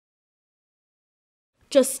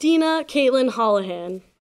 Justina Caitlin Holohan.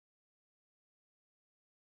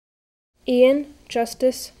 Ian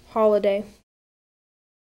Justice Holiday.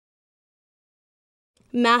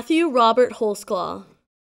 Matthew Robert Holsclaw.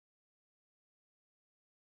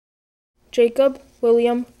 Jacob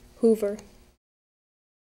William Hoover.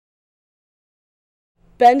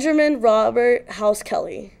 Benjamin Robert House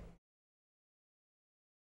Kelly.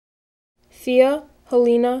 Thea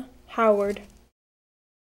Helena Howard.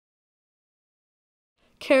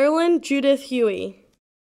 Carolyn Judith Huey.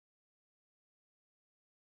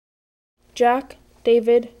 Jack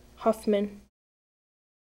David Huffman.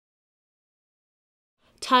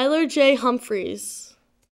 Tyler J. Humphreys.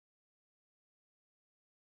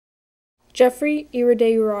 Jeffrey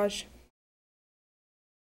Iradeuraj.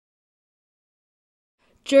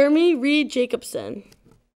 Jeremy Reed Jacobson.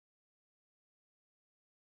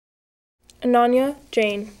 Ananya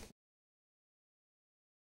Jane.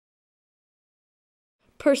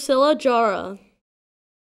 Priscilla Jara.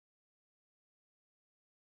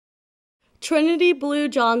 Trinity Blue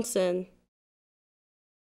Johnson.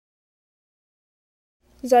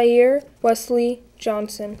 Zaire Wesley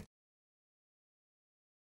Johnson.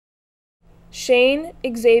 Shane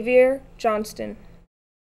Xavier Johnston.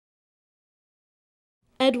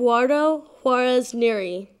 Eduardo Juarez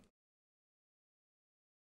Neri.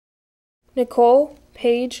 Nicole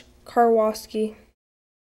Paige Karwoski.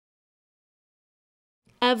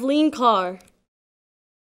 Evelyn Carr.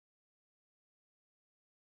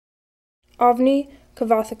 Avni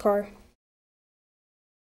Kavathakar.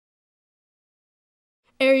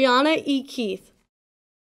 Ariana E. Keith.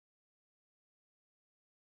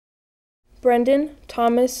 Brendan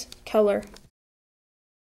Thomas Keller.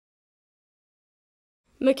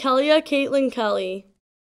 Michaelia Caitlin Kelly.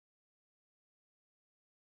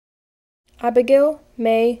 Abigail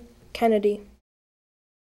May Kennedy.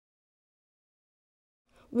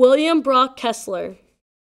 William Brock Kessler.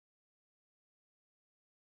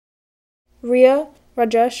 Ria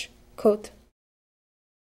Rajesh Koth.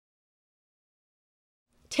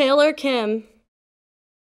 Taylor Kim.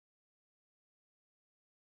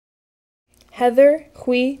 Heather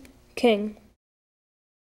Hui King.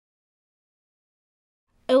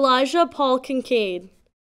 Elijah Paul Kincaid.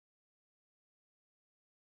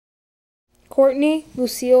 Courtney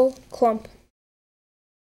Lucille Klump.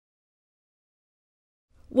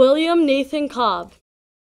 William Nathan Cobb.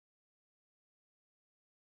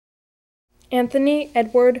 Anthony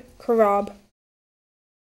Edward Karab.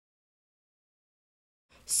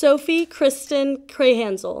 Sophie Kristen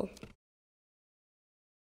Krahansel.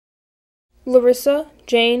 Larissa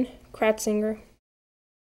Jane Kratzinger.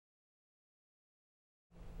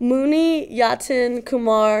 Muni Yatin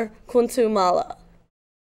Kumar Kuntumala.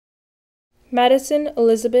 Madison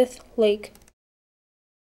Elizabeth Lake.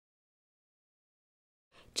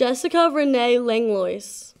 Jessica Renee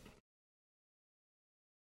Langlois.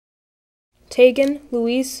 Tegan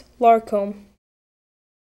Louise Larcombe.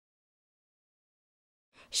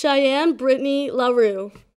 Cheyenne Brittany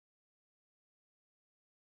LaRue.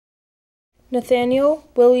 Nathaniel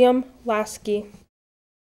William Lasky.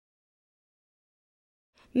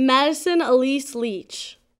 Madison Elise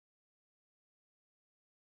Leach.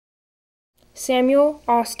 Samuel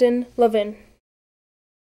Austin Levin.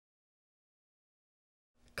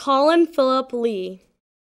 Colin Phillip Lee.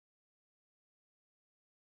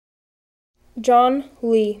 John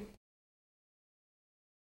Lee.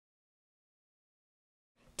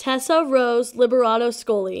 Tessa Rose Liberato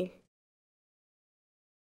Scully.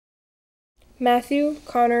 Matthew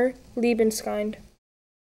Connor Liebenskind.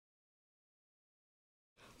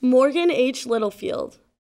 Morgan H. Littlefield.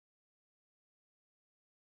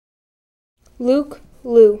 Luke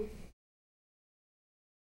Liu.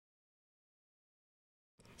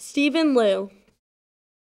 Stephen Liu.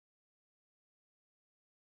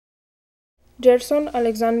 Gerson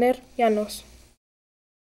Alexander Llanos.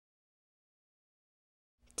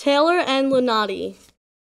 Taylor N. Lunati.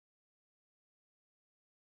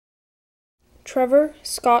 Trevor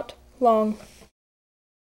Scott Long.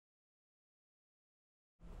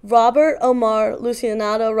 Robert Omar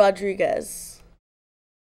Lucianado Rodriguez.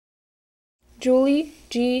 Julie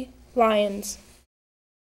G. Lyons.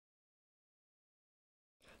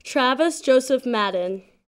 Travis Joseph Madden.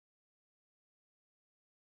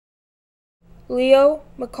 Leo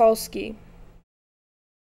Mikulski.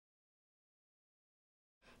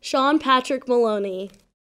 Sean Patrick Maloney.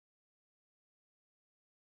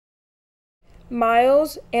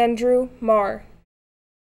 Miles Andrew Marr.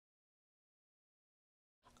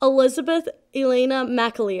 Elizabeth Elena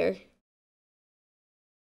McAleer.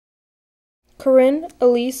 Corinne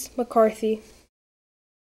Elise McCarthy.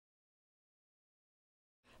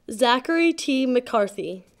 Zachary T.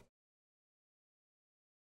 McCarthy.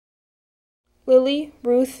 Lily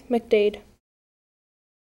Ruth McDade.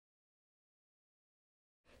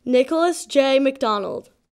 Nicholas J. McDonald.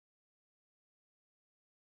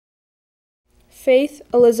 Faith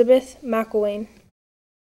Elizabeth McElwain.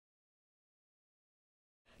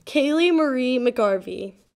 Kaylee Marie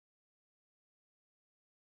McGarvey.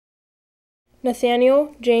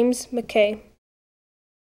 Nathaniel James McKay.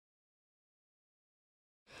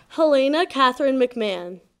 Helena Catherine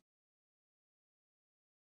McMahon.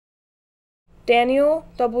 Daniel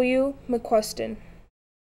W. McQueston.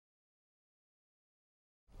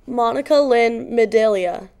 Monica Lynn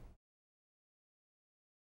Medelia.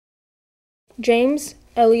 James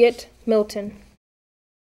Elliott Milton.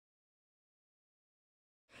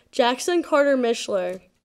 Jackson Carter Mishler.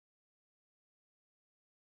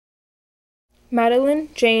 Madeline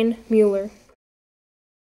Jane Mueller.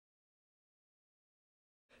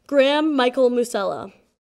 Graham Michael Musella.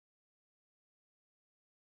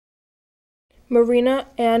 Marina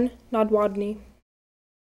Ann Nadwadny.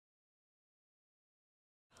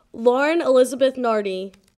 Lauren Elizabeth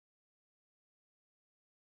Nardi.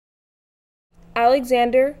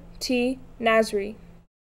 Alexander T. Nasri.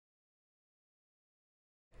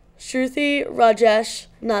 Shruti Rajesh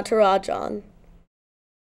Natarajan.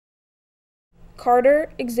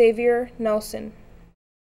 Carter Xavier Nelson.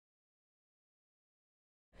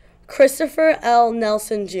 Christopher L.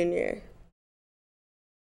 Nelson Jr.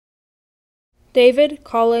 David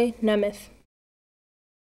Colley Nemeth.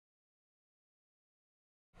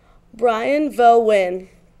 Brian Vo Wynn.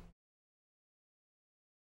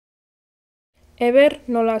 Eber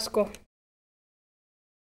Nolasco.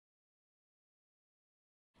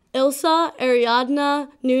 Ilsa Ariadna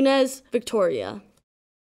Nunez Victoria.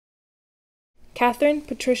 Catherine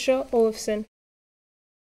Patricia Olafson.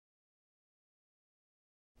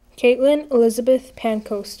 Caitlin Elizabeth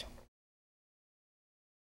Pancoast.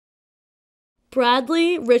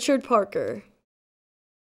 Bradley Richard Parker.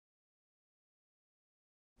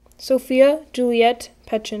 Sophia Juliette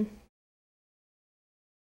Petchin.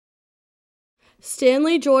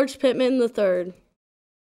 Stanley George Pittman III.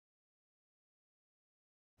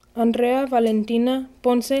 Andrea Valentina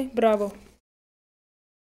Ponce Bravo.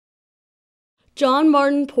 John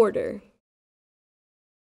Martin Porter.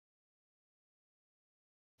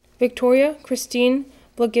 Victoria Christine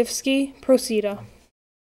Blagivsky Procida.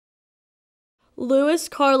 Luis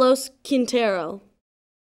Carlos Quintero.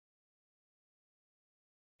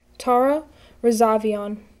 Tara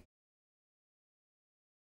Rezavian.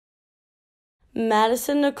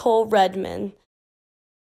 Madison Nicole Redman.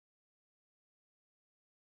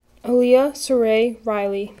 Aaliyah Saray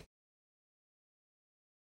Riley.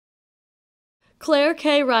 Claire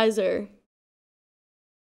K. Reiser.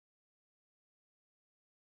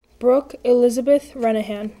 Brooke Elizabeth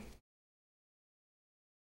Renahan.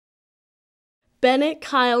 Bennett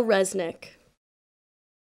Kyle Resnick.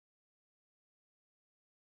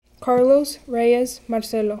 Carlos Reyes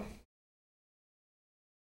Marcelo.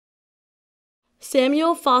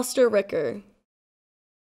 Samuel Foster Ricker.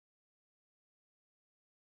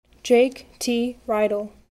 Jake T.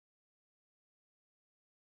 Rydell.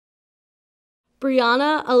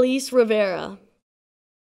 Brianna Alice Rivera.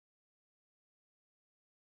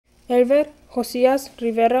 Elver Josias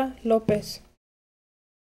Rivera Lopez.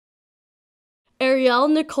 Ariel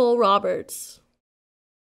Nicole Roberts.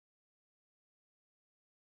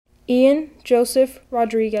 Ian Joseph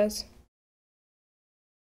Rodriguez.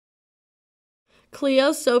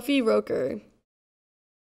 Cleo Sophie Roker.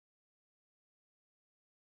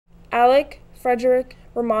 Alec Frederick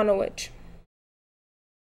Romanowicz.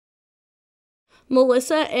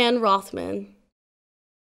 Melissa Ann Rothman.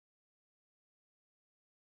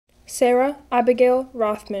 Sarah Abigail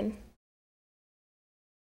Rothman.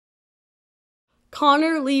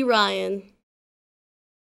 Connor Lee Ryan.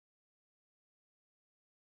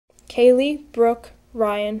 Kaylee Brooke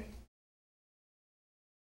Ryan.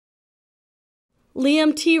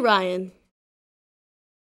 Liam T. Ryan.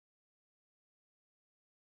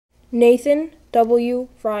 Nathan W.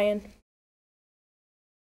 Ryan.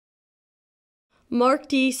 Mark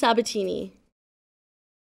D. Sabatini.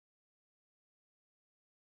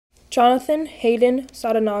 Jonathan Hayden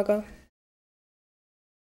Sadanaga.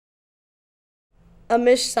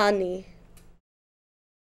 Amish Sani.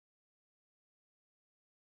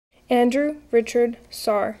 Andrew Richard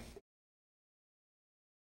Sarr.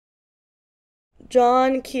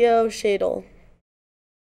 John Keo Shadle.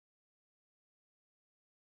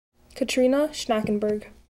 Katrina Schnackenberg.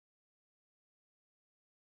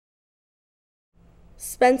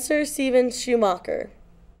 Spencer Stephen Schumacher.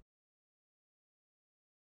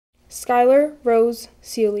 Skylar Rose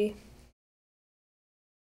Seeley.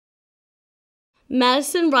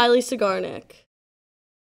 Madison Riley Sigarnik.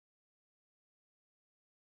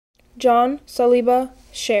 John Saliba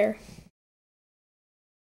Scher.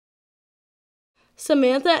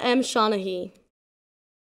 Samantha M. Shanahy.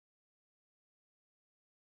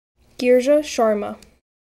 Girja Sharma.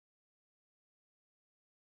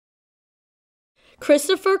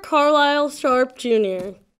 Christopher Carlisle Sharp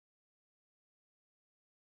Jr.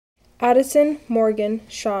 Addison Morgan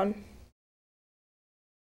Sean.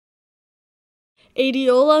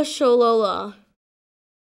 Adiola Sholola.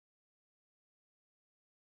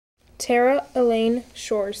 Tara Elaine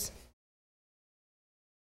Shores.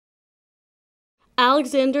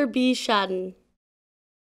 Alexander B. Shadden.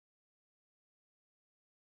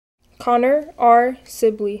 Connor R.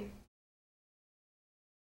 Sibley.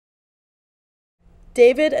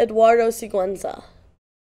 David Eduardo Siguenza.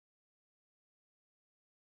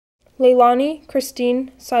 Leilani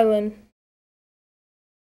Christine Silin.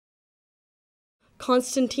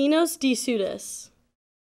 Konstantinos D. Sudis.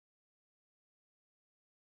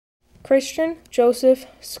 Christian Joseph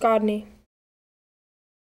Skodny.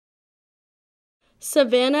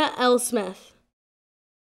 Savannah L. Smith.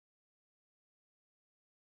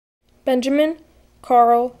 Benjamin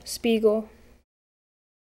Carl Spiegel.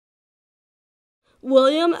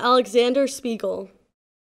 William Alexander Spiegel.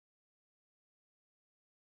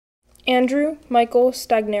 Andrew Michael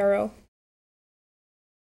Stagnero.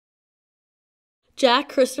 Jack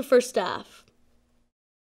Christopher Staff.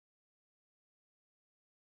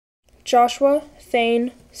 Joshua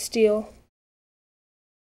Thane Steele.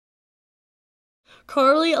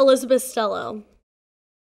 Carly Elizabeth Stello.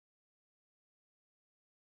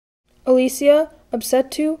 Alicia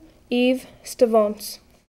Obsetu Eve Stavons.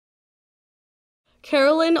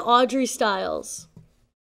 Carolyn Audrey Stiles.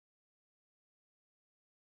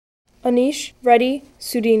 Anish Reddy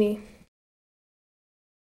Sudini.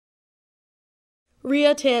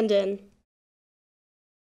 Ria Tandon.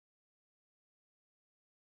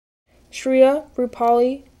 Shreya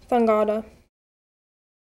Rupali Thangada.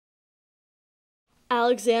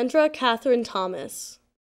 Alexandra Catherine Thomas.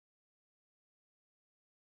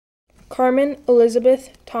 Carmen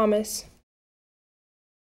Elizabeth Thomas.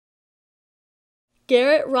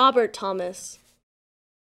 Garrett Robert Thomas.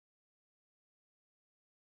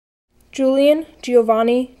 Julian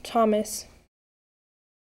Giovanni Thomas.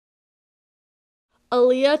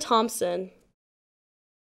 Aaliyah Thompson.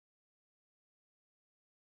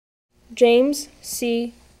 James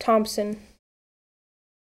C. Thompson.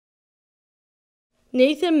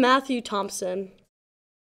 Nathan Matthew Thompson.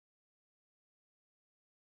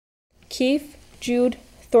 Keith Jude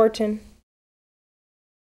Thornton.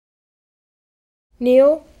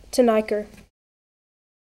 Neil Teniker.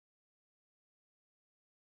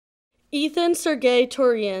 Ethan Sergey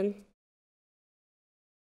Turian.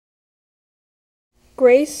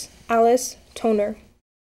 Grace Alice Toner.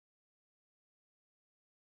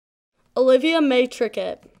 Olivia May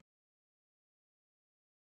Trickett.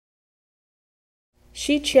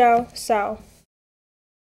 Shi Chiao Sao.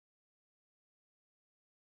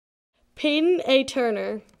 Peyton A.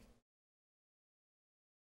 Turner.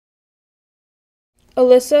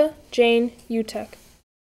 Alyssa Jane Utek.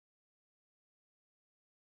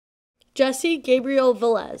 Jesse Gabriel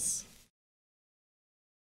Velez.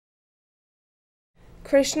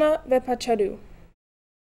 Krishna Vepachadu.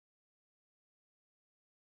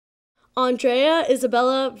 Andrea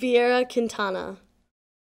Isabella Vieira Quintana.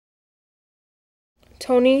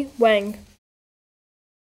 Tony Wang.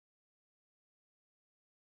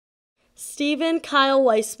 Stephen Kyle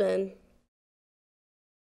Weissman.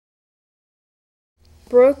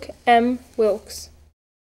 Brooke M. Wilkes.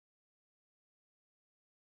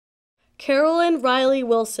 Carolyn Riley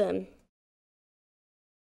Wilson.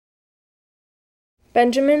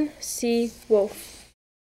 Benjamin C. Wolf.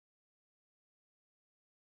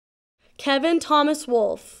 Kevin Thomas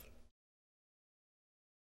Wolf.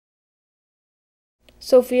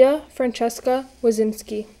 Sophia Francesca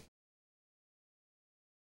Wazinski.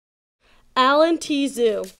 Alan T.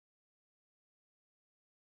 Zhu.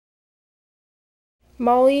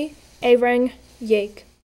 Molly Arang Yake.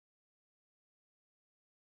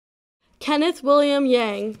 Kenneth William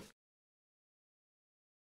Yang.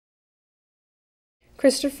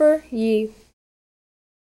 Christopher Yi.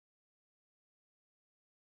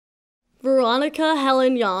 Veronica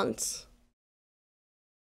Helen Yance.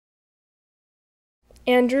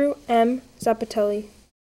 Andrew M. Zapatelli.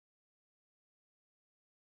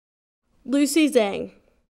 Lucy Zhang.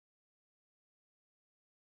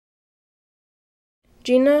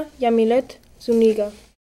 Gina Yamilet Zuniga.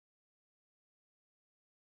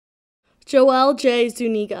 Joelle J.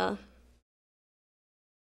 Zuniga.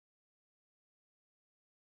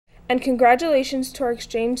 And congratulations to our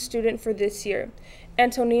exchange student for this year,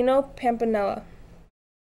 Antonino Pampanella.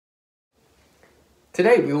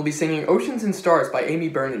 Today we will be singing Oceans and Stars by Amy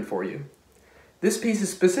Bernin for you. This piece is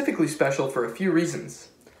specifically special for a few reasons.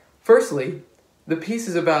 Firstly, the piece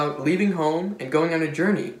is about leaving home and going on a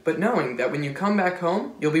journey, but knowing that when you come back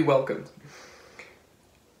home, you'll be welcomed.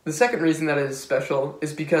 The second reason that it is special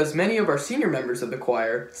is because many of our senior members of the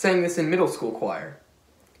choir sang this in middle school choir.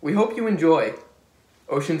 We hope you enjoy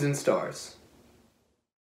Oceans and Stars.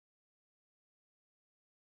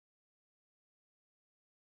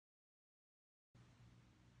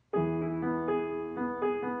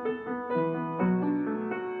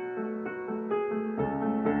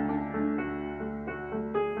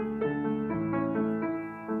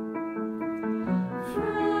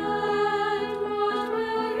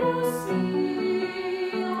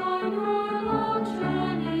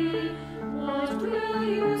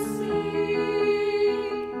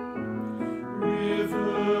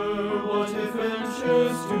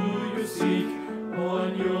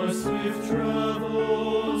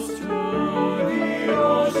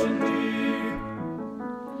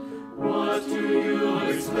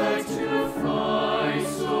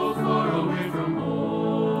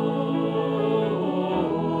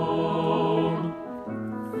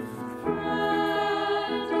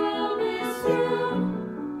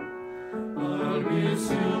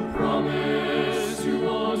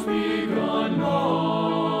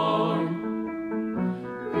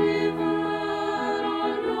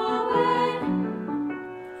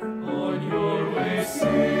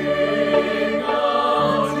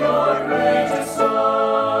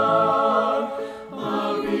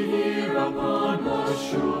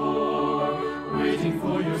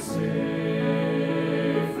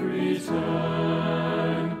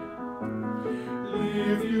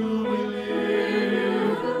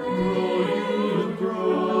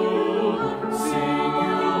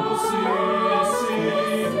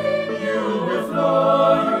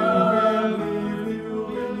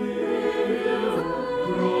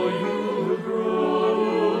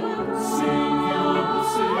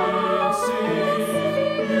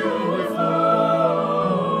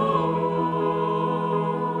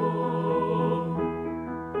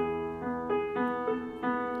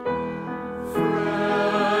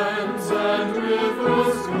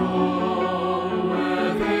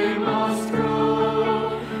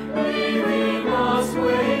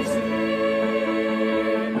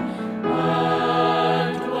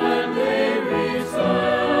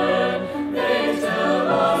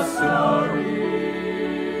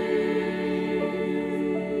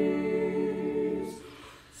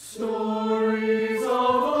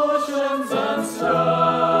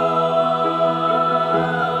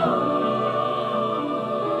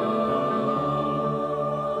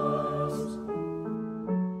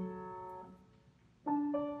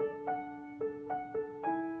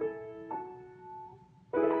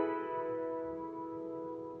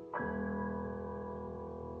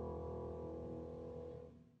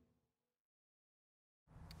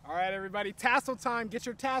 All right, everybody, tassel time. Get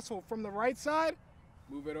your tassel from the right side,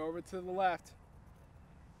 move it over to the left.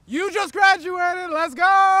 You just graduated, let's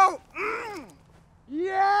go!